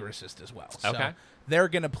good lyricist as well. So Okay. they're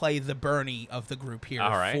going to play the Bernie of the group here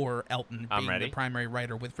All right. for Elton I'm being ready. the primary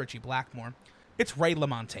writer with Richie Blackmore. It's Ray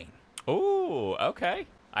LaMontagne. Ooh, okay.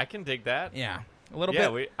 I can dig that. Yeah, a little Yeah,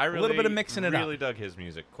 bit. I a little bit of mixing it up. really dug his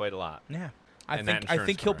music quite a lot. Yeah, And that I insurance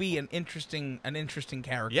think he'll be commercial. an interesting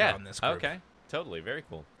character Yeah. on this group. Okay. Totally. Very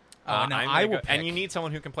cool. Now I'm I gonna will go- and pick- you need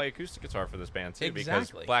someone who can play acoustic guitar for this band too,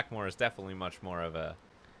 Exactly. because Blackmore is definitely much more of a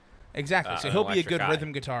Exactly. So an he'll be a electric good guy.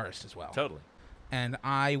 rhythm guitarist as well. totally. And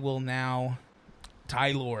I will now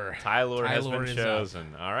Tyler. Tyler has Tyler been is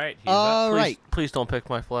chosen. All right. He's All up. right. Please don't pick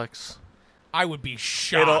my flex. I would be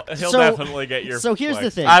shocked. He'll So- definitely get your. so here's the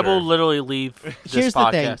flex thing. for I sure. will literally leave this Here's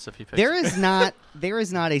the thing. podcast if he picks There it. is not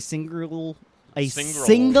a single Single.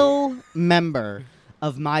 single member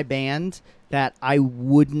of my band that I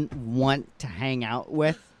wouldn't want to hang out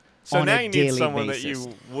with So on now a you daily need someone basis. that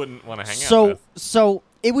you wouldn't want to hang out so with. so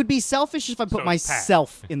it would be selfish if I put So it's Pat.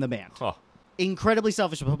 myself in the band. Oh, Incredibly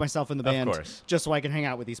selfish to put myself in the Of band course. just so I can hang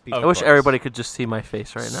out with these people. Of I wish course. everybody could just see my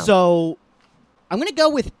face right now. So I'm gonna go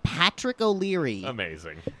with Patrick O'Leary,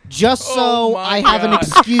 amazing. just so Oh my I have an God.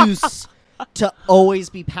 excuse to always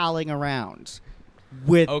be palling around.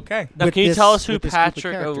 with Okay. Now, with can you this- tell us who with this group of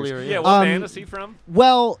Patrick characters. O'Leary is? Yeah, what band is he from?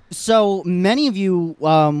 Well, so many of you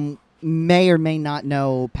may or may not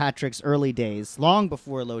know Patrick's early days, long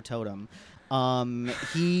before Low Totem.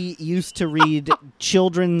 He used to read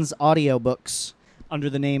children's audiobooks under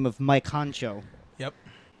the name of Mike Honcho. Yep.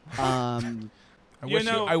 Um,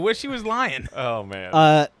 I wish he was lying. Oh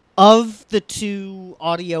man. of the 2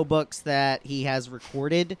 audiobooks that he has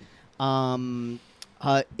recorded,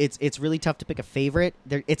 it's really tough to pick a favorite.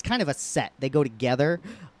 It's kind of a set. They go together.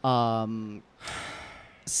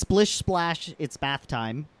 Splish Splash, It's Bath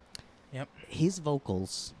Time. Yep. His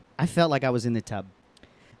vocals, I felt like I was in the tub.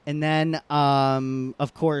 And then,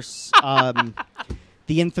 of course,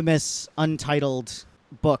 the infamous Untitled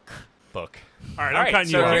book. All right, All I'm right, cutting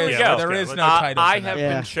so you off. here we Yeah, go. let's There is Let's no title. I for have that.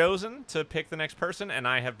 Yeah. been chosen to pick the next person, and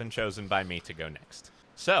I have been chosen by me to go next.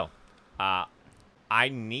 So, I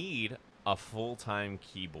need a full-time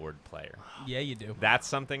keyboard player. Yeah, you do. That's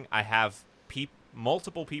something I have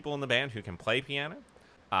multiple people in the band who can play piano,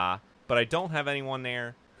 but I don't have anyone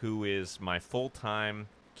there who is my full-time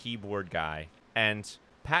keyboard guy. And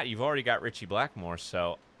Pat, you've already got Richie Blackmore,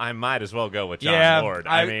 so I might as well go with John Lord.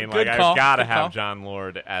 I mean, good like call, I've got to good have call. John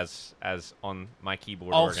Lord as on my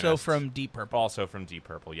keyboard. Also organist. from Deep Purple. Also from Deep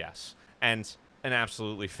Purple, yes, and an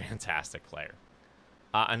absolutely fantastic player.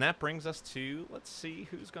 And that brings us to, let's see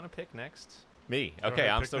who's going to pick next. Me. Go Okay,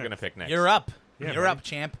 ahead, I'm pick still going to next. pick next. You're up. Yeah, You're buddy. up,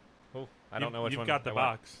 champ. Oh, I don't know which You've one. got the I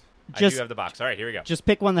want. box. I Just- do have the box. All right, here we go. Just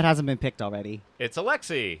pick one that hasn't been picked already. It's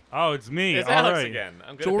Alexi. Oh, it's me. It's All Alex right. again.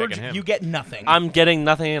 I'm good at George, picking him. you get nothing. I'm getting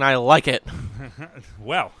nothing, and I like it.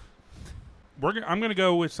 Well, I'm going to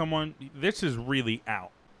go with someone. This is really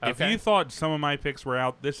out. If Okay. you thought some of my picks were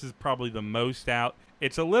out, this is probably the most out.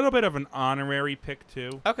 It's a little bit of an honorary pick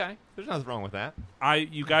too. Okay, there's nothing wrong with that.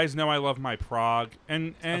 You guys know I love my prog,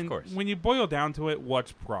 and Of course. when you boil down to it,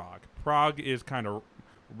 what's prog? Prog is kind of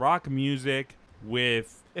rock music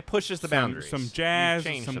with It pushes the boundaries. some You jazz,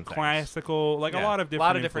 change some things. classical, like Yeah, a lot of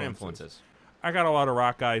different influences. I got a lot of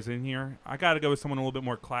rock guys in here. I got to go with someone a little bit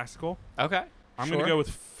more classical. Okay. I'm going Sure. to go with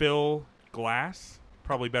Phil Glass,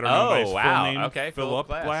 probably better known by his Oh, wow. full name, Okay, Philip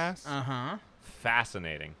Philip Glass. Uh-huh.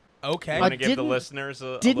 Fascinating. Okay. You want to give the didn't- listeners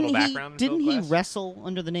a Didn't little he? background? on Didn't Philip he Glass? wrestle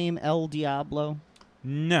under the name El Diablo?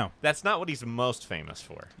 No, That's not what he's most famous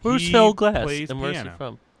for. Who's He Phil Glass, plays and where's he piano.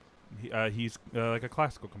 from? he's like a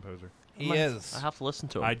classical composer. He is. I have to listen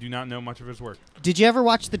to him. I do not know much of his work. Did you ever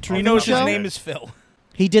watch the He Truman knows Show? his name is Phil.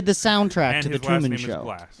 He did the soundtrack And to the his last Truman name Show. is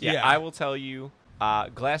Glass. Yeah, Yeah. I will tell you,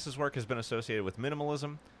 Glass's work has been associated with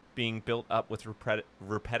minimalism, being built up with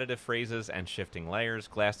repetitive phrases and shifting layers.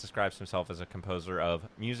 Glass describes himself as a composer of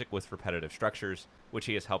music with repetitive structures, which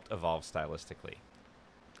he has helped evolve stylistically.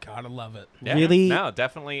 Gotta love it. Yeah, Really? No,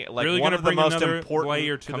 definitely like Really one gonna of the bring most another layer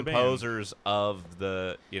important to the band. composers of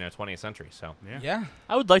the 20th century. So Yeah.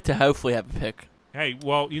 I would like to hopefully have a pick. Hey,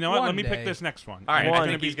 well, you know what? One Let me pick day. this next one. All right, And I it's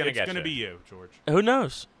think gonna he's gonna it's get gonna you. be you, George. Who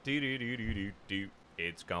knows? do.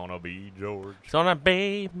 It's gonna be George. It's gonna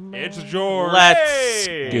be. It's George. Let's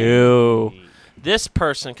Hey! go. This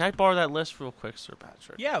person. Can I borrow that list real quick, Sir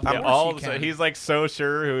Patrick? Yeah, of Yeah, course all you of a sudden, can. he's like so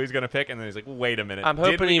sure who he's gonna pick, and then he's like, "Wait a minute." I'm Did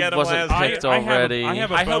hoping we he get him wasn't last picked year? already. I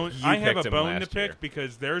have a I hope bone. you I have a picked him bone to last pick year.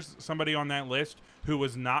 because there's somebody on that list who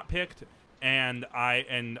was not picked, and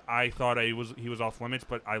I thought he was off limits,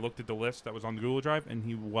 but I looked at the list that was on the Google Drive, and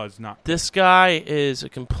he was not. This guy is a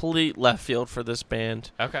complete left field for this band.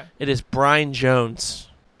 Okay. It is Brian Jones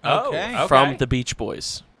Okay. from the Beach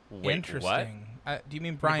Boys. Wait, Interesting. what? Do you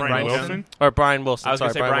mean Brian, Brian Wilson? Wilson? Or Brian Wilson. I was sorry,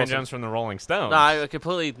 gonna say Brian Wilson. Jones from the Rolling Stones. No, I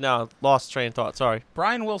completely lost train of thought. Sorry.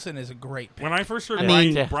 Brian Wilson is a great pick. When I first heard I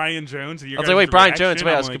mean- Brian Jones, your I was like, wait, guys' Brian reaction, Jones. Wait,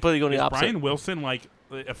 I I'm was like, completely going the is opposite. Brian Wilson like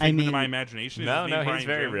a figment mean- of my imagination? Is no, his no, name he's Brian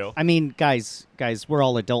very Jones? real. I mean, guys, we're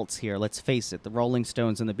all adults here. Let's face it. The Rolling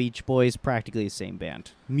Stones and the Beach Boys, practically the same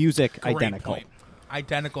band. Music, Great identical. point.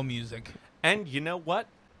 Identical music. And you know what?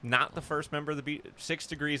 Not the first member of the 6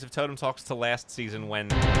 Degrees of Totem Talks to last season when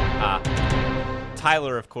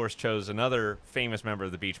Tyler, of course, chose another famous member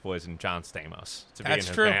of the Beach Boys and John Stamos to be in That's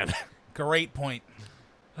his true. band. Great point.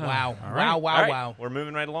 Wow. All right. Wow, All wow, right, wow. We're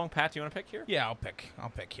moving right along. Pat, do you want to pick here? Yeah, I'll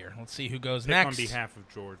pick here. Let's see who goes Pick next. on behalf of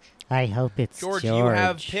George. I hope it's George, you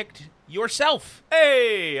have picked yourself.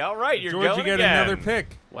 Hey, all right, you're George, going you get again. another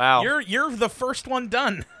pick. Wow. You're the first one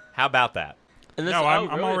done. How about that? And this, No, I'm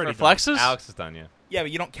really, already for Flexes? Alex is done, yeah. Yeah,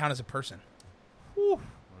 but you don't count as a person.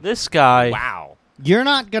 This guy, Wow. You're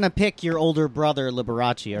not going to pick your older brother,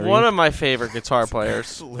 Liberace, are one you? of my favorite guitar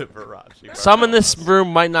players. Liberace. Some in this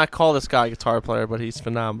room might not call this guy a guitar player, but he's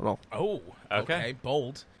phenomenal. Oh, Okay.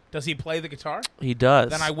 bold. Does he play the guitar? He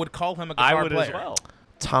does. Then I would call him a guitar I would player. as well.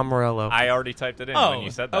 Tom Morello. I already typed it in when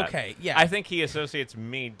you said that. Okay, yeah. I think he associates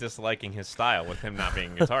me disliking his style with him not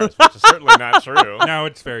being a guitarist, which is certainly not true. No,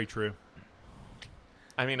 it's very true.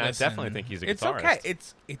 I mean, I definitely think he's a it's guitarist. Okay.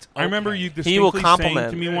 It's okay. I remember you He will distinctly saying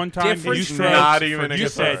compliment. to me one time, Different you strokes said, not even a you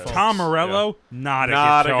said guitarist. Tom Morello, not a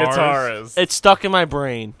Not guitarist. a guitarist. It's stuck in my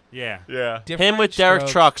brain. Yeah. Yeah. Him with Derek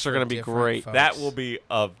Trucks are going to be great. That will be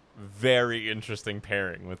a very interesting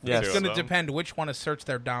pairing with the Yes. two It's of going to them. depend which one asserts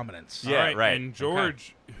their dominance. Yeah, All right. right. And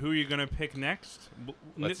George, who are you going to pick next?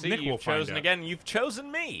 Let's see. Nick will You've find chosen out. again. You've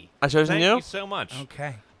chosen me. I chosen Thank you? you so much.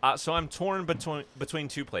 Okay. So I'm torn between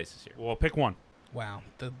two places here. Well, pick one. Wow.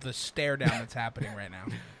 The stare down that's happening right now.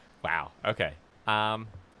 Wow. Okay.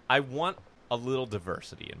 I want a little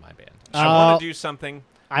diversity in my band. I want to do something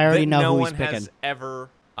I already that know no who one he's picking. has ever.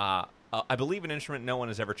 I believe an instrument no one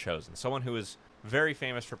has ever chosen. Someone who is very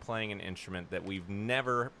famous for playing an instrument that we've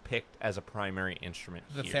never picked as a primary instrument.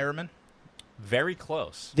 The here. theremin? Very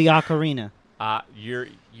close. The ocarina. You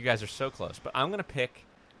guys are so close, but I'm gonna pick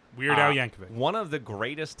Weird Al Yankovic. one of the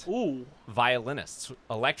greatest violinists,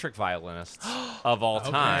 electric violinists of all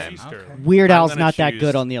time, Weird I'm Al's gonna not that choose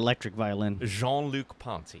good on the electric violin. Jean-Luc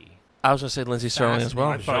Ponty. I was going to say Lindsey Sterling as well.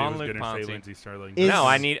 I thought he was Jean-Luc going to say Ponty. Lindsey Sterling. Is- No,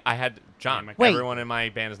 I had John. Wait. Everyone in my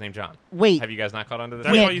band is named John. Wait, Have you guys not caught on to this?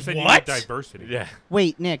 That's Nick, why you said what? you need diversity. Yeah.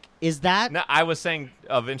 wait, Nick, is that No, I was saying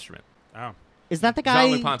of instrument. Oh. the guy?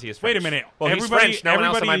 Jean-Luc Ponty is French. Wait a minute. Well, he's French. No one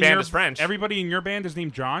else in my band is French. Everybody in your band is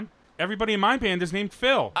named John? Everybody in my band is named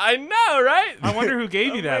Phil. I know, right? I wonder who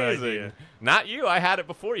gave you that Amazing. idea. Not you. I had it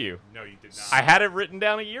before you. No, you did not. I had it written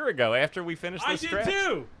down a year ago after we finished I this did stretch.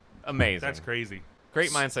 too. Amazing. That's crazy.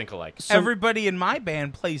 Great minds think alike. So- Everybody in my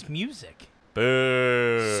band plays music.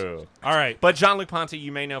 Boo. All right. But Jean-Luc Ponty,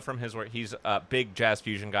 you may know from his work. He's a big jazz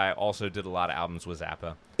fusion guy. Also did a lot of albums with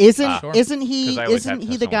Zappa. Isn't Sure. isn't he 'Cause I always have isn't to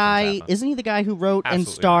he have the someone from guy? Zappa. Isn't he the guy who wrote and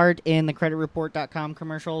Absolutely. starred in the creditreport.com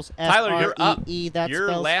commercials? Tyler, you're up. F-R-E-E, that Your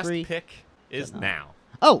spells last free. pick is now.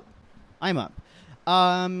 Oh, I'm up.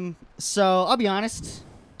 So I'll be honest.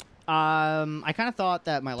 I kind of thought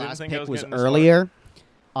that my Didn't last think I pick was was getting this far. earlier.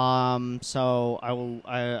 So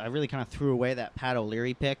I really kind of threw away that Pat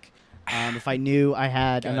O'Leary pick. If I knew I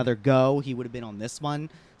had Good. another go, he would have been on this one.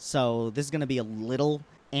 So this is going to be a little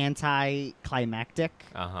anticlimactic.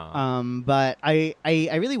 Uh-huh. But I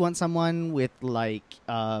really want someone with like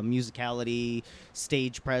musicality,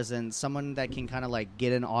 stage presence, someone that can kind of like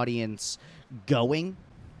get an audience going.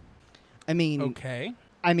 I mean, Okay.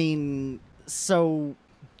 So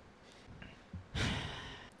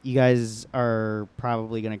you guys are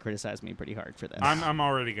probably going to criticize me pretty hard for this. I'm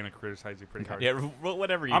already going to criticize you pretty hard. Yeah,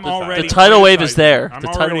 whatever you I'm decide. already The tidal wave is criticizing there. you. I'm The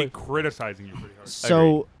tidal already wave- criticizing you pretty hard.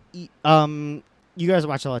 So, you guys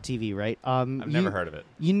watch a lot of TV, right? I've never heard of it.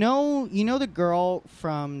 You know the girl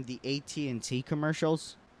from the AT&T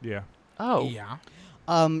commercials. Yeah. Oh. Yeah.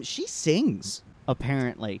 She sings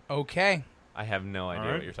apparently. Okay. I have no idea All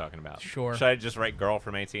right. what you're talking about. Sure. Should I just write girl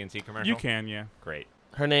from AT&T commercial? You can, yeah. Great.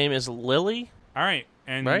 Her name is Lily. All right.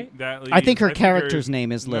 And Right? that I think her leaves- character's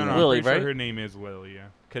name is Lily. No, Lily, I'm pretty right? sure her name is Lily, yeah.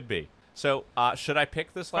 Could be. So, should I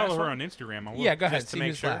pick this last Follow her one? on Instagram. I will. Yeah, go ahead. Just to See make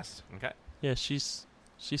who's sure. last. Okay. Yeah, she's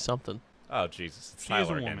something. Oh, Jesus. It's She is a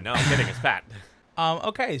Tyler again. woman. No, I'm kidding. It's Pat.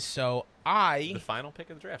 Okay, so The final pick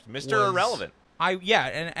of the draft. Mr. Was- Irrelevant.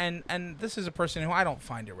 and this is a person who I don't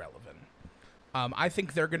find irrelevant. I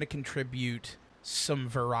think they're going to contribute some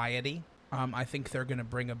variety. I think they're going to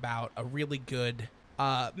bring about a really good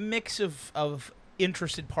mix of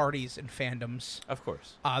interested parties and fandoms. Of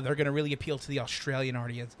course. They're going to really appeal to the Australian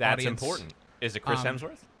audience. That's important. Is it Chris Um,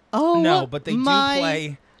 Hemsworth? Oh No, but they do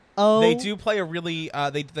play. Oh, They do play a really.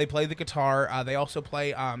 They play the guitar. They also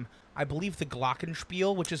play. I believe the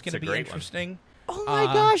Glockenspiel, which is going It's a to be great one. interesting. Oh my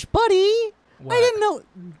gosh, buddy! What? I didn't know.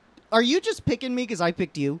 Are you just picking me because I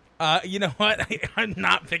picked you? You know what? I'm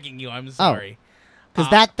not picking you. I'm sorry. Because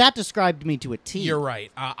that described me to a T. You're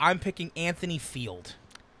right. I'm picking Anthony Field.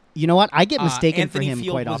 You know what? I get mistaken Anthony for him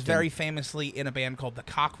Field quite was often. very famously in a band called the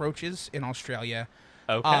Cockroaches in Australia.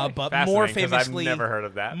 Okay. But Fascinating, more 'cause famously, I've never heard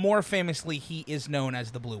of that. More famously, he is known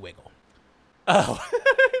as the Blue Wiggle. Oh.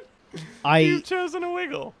 You've I chosen a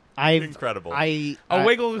wiggle. I've Incredible. I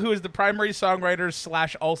Wiggle who is the primary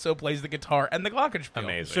songwriter / also plays the guitar and the Glockenspiel.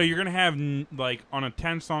 Amazing. So you're going to have, like, on a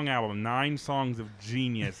 10-song album, 9 songs of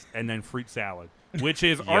Genius and then Fruit Salad, which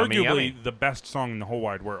is Yummy, arguably yummy. the best song in the whole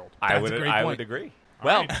wide world. I That's would a great I point. would agree. All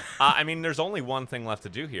Well, right. I mean, there's only one thing left to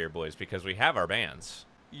do here, boys, because we have our bands.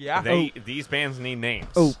 Yeah. These bands need names.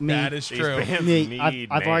 oh me. That is These true. bands Me, need I've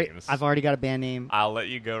names. already got a band name. I'll let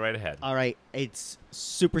you go right ahead. All right, it's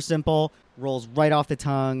super simple, rolls right off the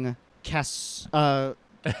tongue.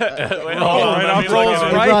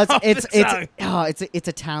 It's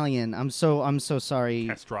Italian. I'm so sorry.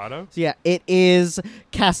 Castrato? Yeah, it is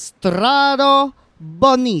Castrado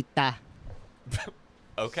Bonita.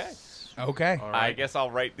 Okay. Okay. All I right. guess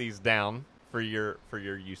I'll write these down for your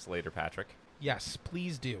use later, Patrick. Yes,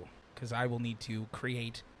 please do, because I will need to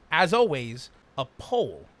create, as always, a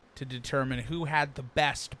poll to determine who had the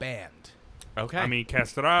best band. Okay. I mean,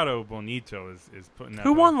 Castrato Bonito is putting that.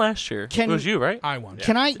 Who won last year? Can- It was you, right? I won.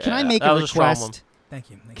 Can I make that a was a strong one. request? Thank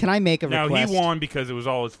you. Can I make a Now, request? he won because it was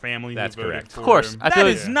all his family That's who voted correct. for Of course. him. I That feel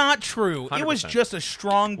is like- not true. It was 100%. just a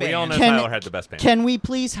strong band. We all know Can- Tyler had the best band. Can we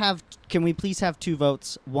please have 2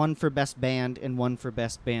 votes? One for best band and one for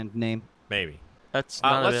best band name. Maybe. That's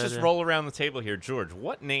not a Let's bad just idea. roll around the table here. George,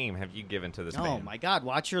 what name have you given to this Oh band? my God!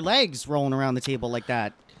 Watch your legs rolling around the table like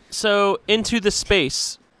that. So, Into the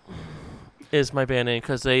Space is my band name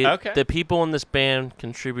because the people in this band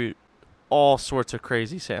contribute all sorts of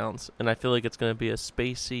crazy sounds, and I feel like it's going to be a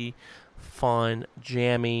spacey, fun,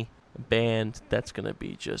 jammy band that's going to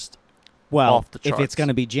be just Well, off the if it's charts. going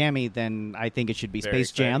to be jammy, then I think it should be Very Space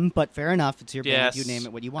exciting. Jam. But fair enough. It's your band. Yes. You name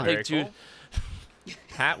it what you want. Very Very dude. cool.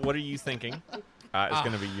 Pat, what are you thinking is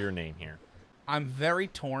going to be your name here? I'm very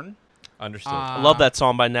torn. Understood. I love that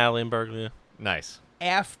song by Natalie Imbruglia. Nice.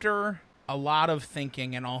 After a lot of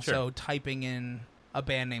thinking and also typing in a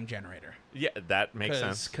band name generator. Yeah, that makes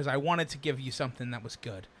sense. Because I wanted to give you something that was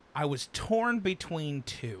good. I was torn between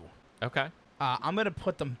two. Okay. I'm going to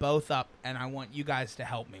put them both up, and I want you guys to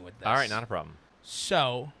help me with this. All right, not a problem.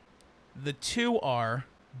 So, the two are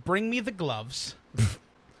Bring Me the Gloves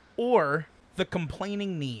or The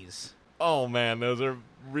Complaining Knees. Oh, man, those are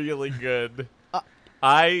really good.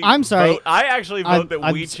 I'm I'm sorry. I actually vote that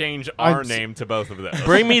I'm we s- change I'm our s- name to both of those.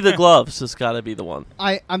 Bring Me the Gloves has got to be the one.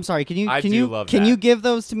 I'm sorry. Can you I can do you love can that. you give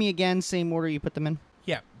those to me again? Same order you put them in.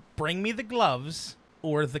 Yeah, Bring Me the Gloves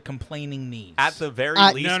or The Complaining Knees. At the very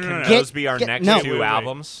least, No, no, can no. those be our next no. two Wait.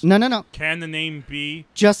 albums? No. Can the name be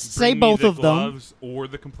Just say Bring Me both the of them. Gloves or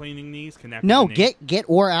the Complaining Knees? Can that be No, the name? get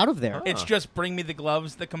or out of there. It's Huh. just Bring Me the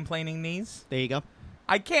Gloves, The Complaining Knees. There you go.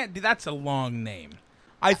 I can't do that's a long name.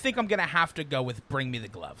 I think I'm going to have to go with Bring Me the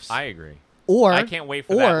Gloves. I agree. Or I can't wait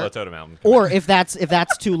for that Low Totem album. to come Or out. if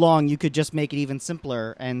that's too long, you could just make it even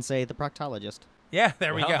simpler and say the proctologist. Yeah,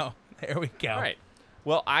 there we Well, go. There we go. All right.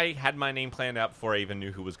 Well, I had my name planned out before I even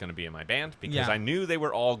knew who was going to be in my band because Yeah. I knew they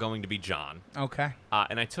were all going to be John. Okay.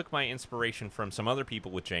 And I took my inspiration from some other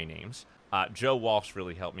people with J names. Joe Walsh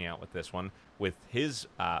really helped me out with this one with his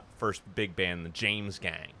first big band, the James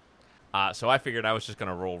Gang. So I figured I was just going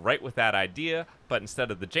to roll right with that idea, but instead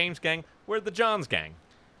of the James Gang, we're the John's Gang.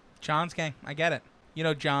 John's Gang. I get it. You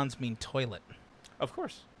know John's mean toilet. Of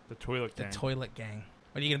course. The Toilet The Gang. Toilet Gang.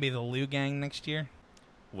 What, are you going to be the Lou Gang next year?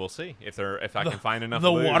 We'll see if I can find enough.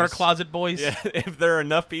 The Lou's. Water Closet Boys? Yeah, if there are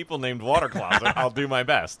enough people named Water Closet, I'll do my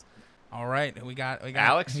best. All right. We got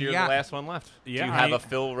Alex, who you're you the got? last one left. Yeah, do you have I- a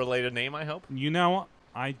Phil-related name? I hope. You know,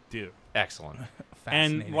 I do. Excellent.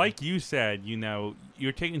 Fascinating. And like you said,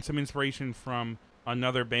 you're taking some inspiration from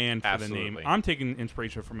another band for the name. Absolutely. I'm taking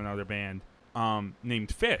inspiration from another band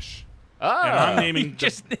named Fish. Oh, And I'm naming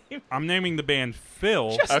just I'm naming the band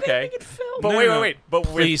Phil, just Okay. naming it Phil. but No, wait, no. wait. But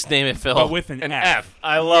Please name it Phil. but with an an F. F.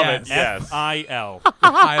 I love Yes. it. Yes. F-I-L.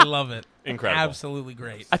 I love it. Incredible. Absolutely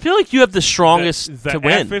great. I feel like you have the strongest the to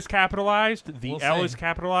win. F is capitalized. The We'll L see. is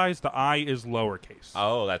capitalized. The I is lowercase.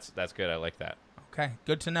 Oh, that's good. I like that. Okay.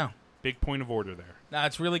 Good to know. Big point of order there.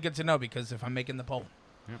 That's really good to know because if I'm making the poll.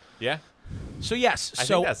 Yeah. So yes, I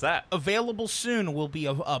so think that's that. available soon will be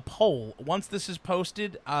a poll. Once this is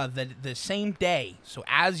posted, the same day. So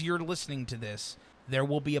as you're listening to this, there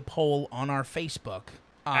will be a poll on our Facebook.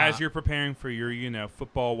 As you're preparing for your,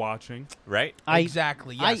 football watching. Right.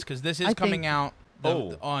 Exactly, yes, because this is I coming think- out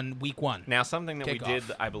Oh. on week 1. Now, something that we did,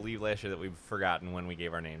 Kickoff. I believe, last year that we've forgotten when we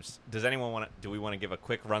gave our names. Does anyone want to? Do we want to give a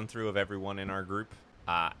quick run through of everyone in our group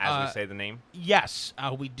as we say the name? Yes,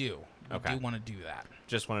 we do. We Okay. do want to do that.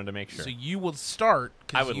 Just wanted to make sure. So you will start I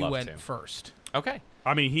because would you love went to. first. Okay.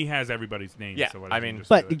 I mean, he has everybody's name. Yeah, So I mean- just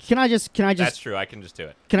But do it. can I just That's true. I can just do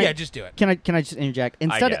it. can Yeah, I just do it. can I just interject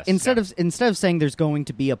guess, instead yeah. of saying there's going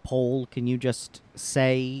to be a poll? Can you just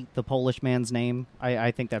say the Polish man's name?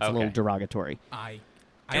 I think that's a little Okay. derogatory. I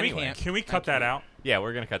Anyway, can't. Can we I cut that can't. out? Yeah,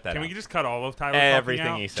 we're gonna cut that Can out. we just cut all of Tyler Everything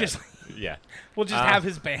talking he out? said. Just- yeah. We'll just Uh, have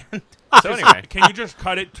his band. So anyway, Can you just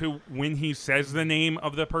cut it to when he says the name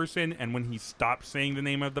of the person and when he stops saying the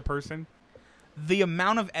name of the person? The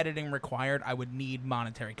amount of editing required, I would need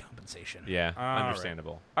monetary compensation. yeah, All right.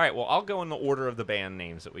 understandable. All right, well, I'll go in the order of the band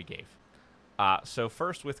names that we gave. So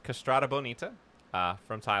first with Castrata Bonita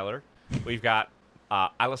from Tyler, we've got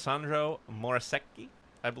Alessandro Morisecchi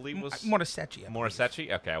I believe was Morisecchi.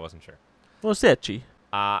 Morisecchi. Okay, I wasn't sure. Morisecchi.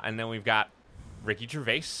 And then we've got Ricky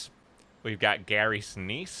Gervais. We've got Gary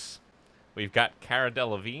Sinise. We've got Cara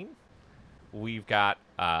Delevingne. We've got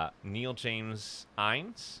Neil James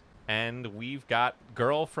Ines. And we've got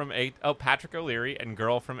girl from Patrick O'Leary and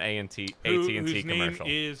girl from AT&T commercial. Whose name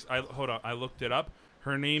is hold on, I looked it up.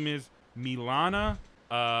 Her name is Milana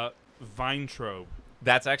Weintraub.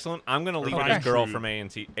 That's excellent. I'm going to leave it as girl from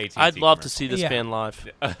AT&T. I'd love to see this band live.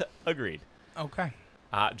 Agreed. Okay.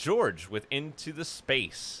 George with Into the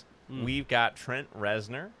Space. We've got Trent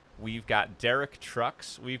Reznor. We've got Derek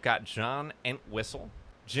Trucks. We've got John Entwistle,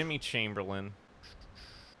 Jimmy Chamberlain,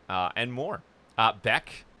 and more.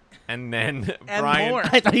 Beck. And then Brian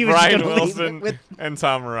Wilson and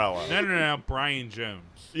Tom Morello. No. Brian Jones.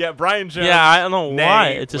 Yeah, Brian Jones. Yeah, I don't know why.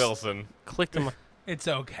 It just Wilson. clicked in my... It's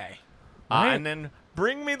okay. And then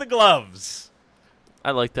Bring Me the Gloves.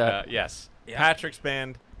 I like that. Yes. Yeah. Patrick's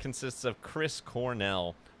band consists of Chris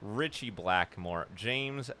Cornell, Richie Blackmore,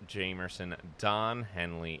 James Jamerson, Don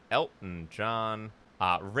Henley, Elton John,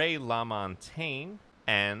 Ray LaMontagne,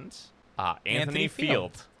 and Anthony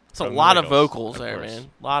Field. It's a lot of vocals there, man.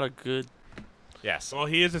 A lot of good. Yes. Well,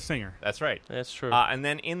 he is a singer. That's right. That's true. And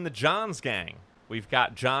then in the Johns gang, we've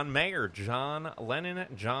got John Mayer, John Lennon,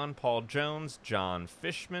 John Paul Jones, John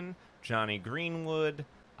Fishman, Johnny Greenwood,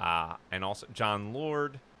 and also John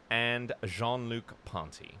Lord, and Jean-Luc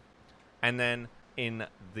Ponty. And then in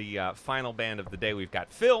the final band of the day, we've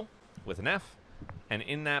got Phil with an F. And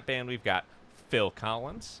in that band, we've got Phil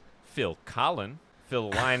Collins, Phil Collin,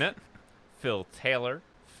 Phil Lynott, Phil Taylor,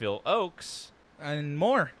 Phil Oakes, and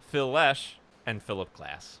more. Phil Lesh, and Philip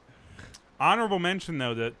Glass. Honorable mention,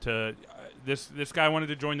 though, that this guy wanted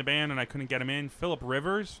to join the band and I couldn't get him in. Philip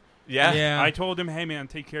Rivers. Yeah. I told him, hey, man,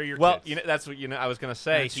 take care of your kids. kids. That's what I was going to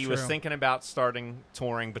say. That's he true. was thinking about starting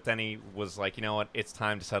touring, but then he was like, you know what? It's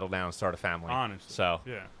time to settle down and start a family. Honestly. So,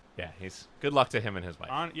 yeah, he's good luck to him and his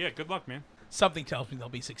wife. Good luck, man. Something tells me they'll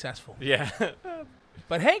be successful. Yeah.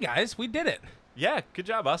 But hey, guys, we did it. Yeah, good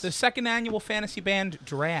job, us. The second annual Fantasy Band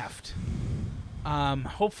Draft.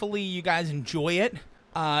 Hopefully you guys enjoy it.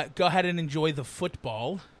 Go ahead and enjoy the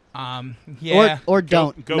football. Yeah. Or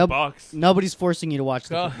don't. Go Bucks. Nobody's forcing you to watch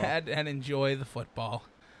the Go football. ahead and enjoy the football.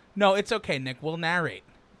 No, it's okay, Nick. We'll narrate.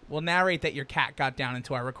 We'll narrate that your cat got down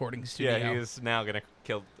into our recording studio. Yeah, he is now going to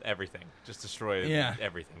kill everything. Just destroy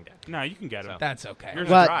everything down. No, you can get him. That's okay.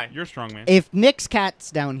 You're strong, man. If Nick's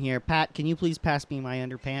cat's down here, Pat, can you please pass me my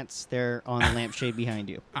underpants? They're on the lampshade behind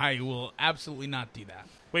you. I will absolutely not do that.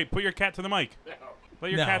 Wait, put your cat to the mic.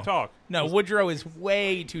 Let your cat talk. No, Woodrow is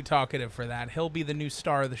way too talkative for that. He'll be the new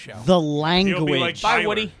star of the show. The language. He'll be like Bye,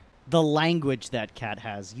 Woody. The language that cat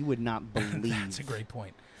has, you would not believe. That's a great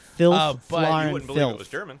point. Filth, but flar, You and wouldn't believe filth. it was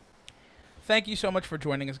German. Thank you so much for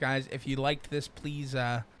joining us, guys. If you liked this, please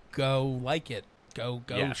go like it. Go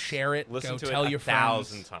share it. Listen go to tell it your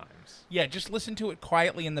 1,000 friends. times. Yeah, just listen to it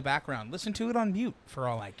quietly in the background. Listen to it on mute for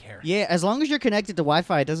all I care. Yeah, as long as you're connected to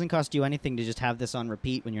Wi-Fi, it doesn't cost you anything to just have this on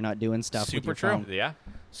repeat when you're not doing stuff with Super your true. phone. Yeah.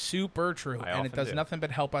 Super true. I And it often does do. nothing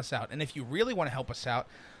but help us out. And if you really want to help us out,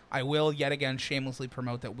 I will yet again shamelessly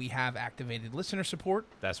promote that we have activated listener support.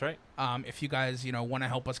 That's right. If you guys, want to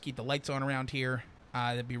help us keep the lights on around here,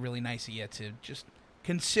 that'd be really nice of you to just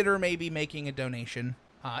consider maybe making a donation.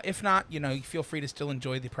 If not, you feel free to still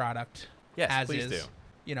enjoy the product. Yes, as please is.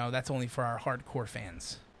 do. That's only for our hardcore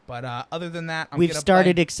fans. But other than that, We've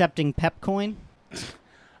started accepting Pepcoin.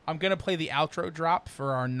 I'm going to play the outro drop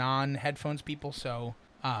for our non-headphones people, so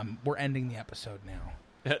we're ending the episode now.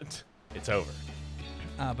 It's over.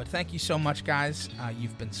 But thank you so much, guys.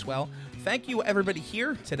 You've been swell. Thank you, everybody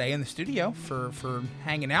here today in the studio for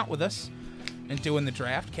hanging out with us and doing the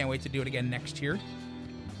draft. Can't wait to do it again next year.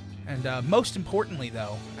 And most importantly,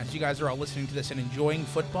 though, as you guys are all listening to this and enjoying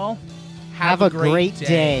football, have a great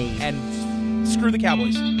day. And screw the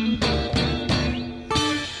Cowboys.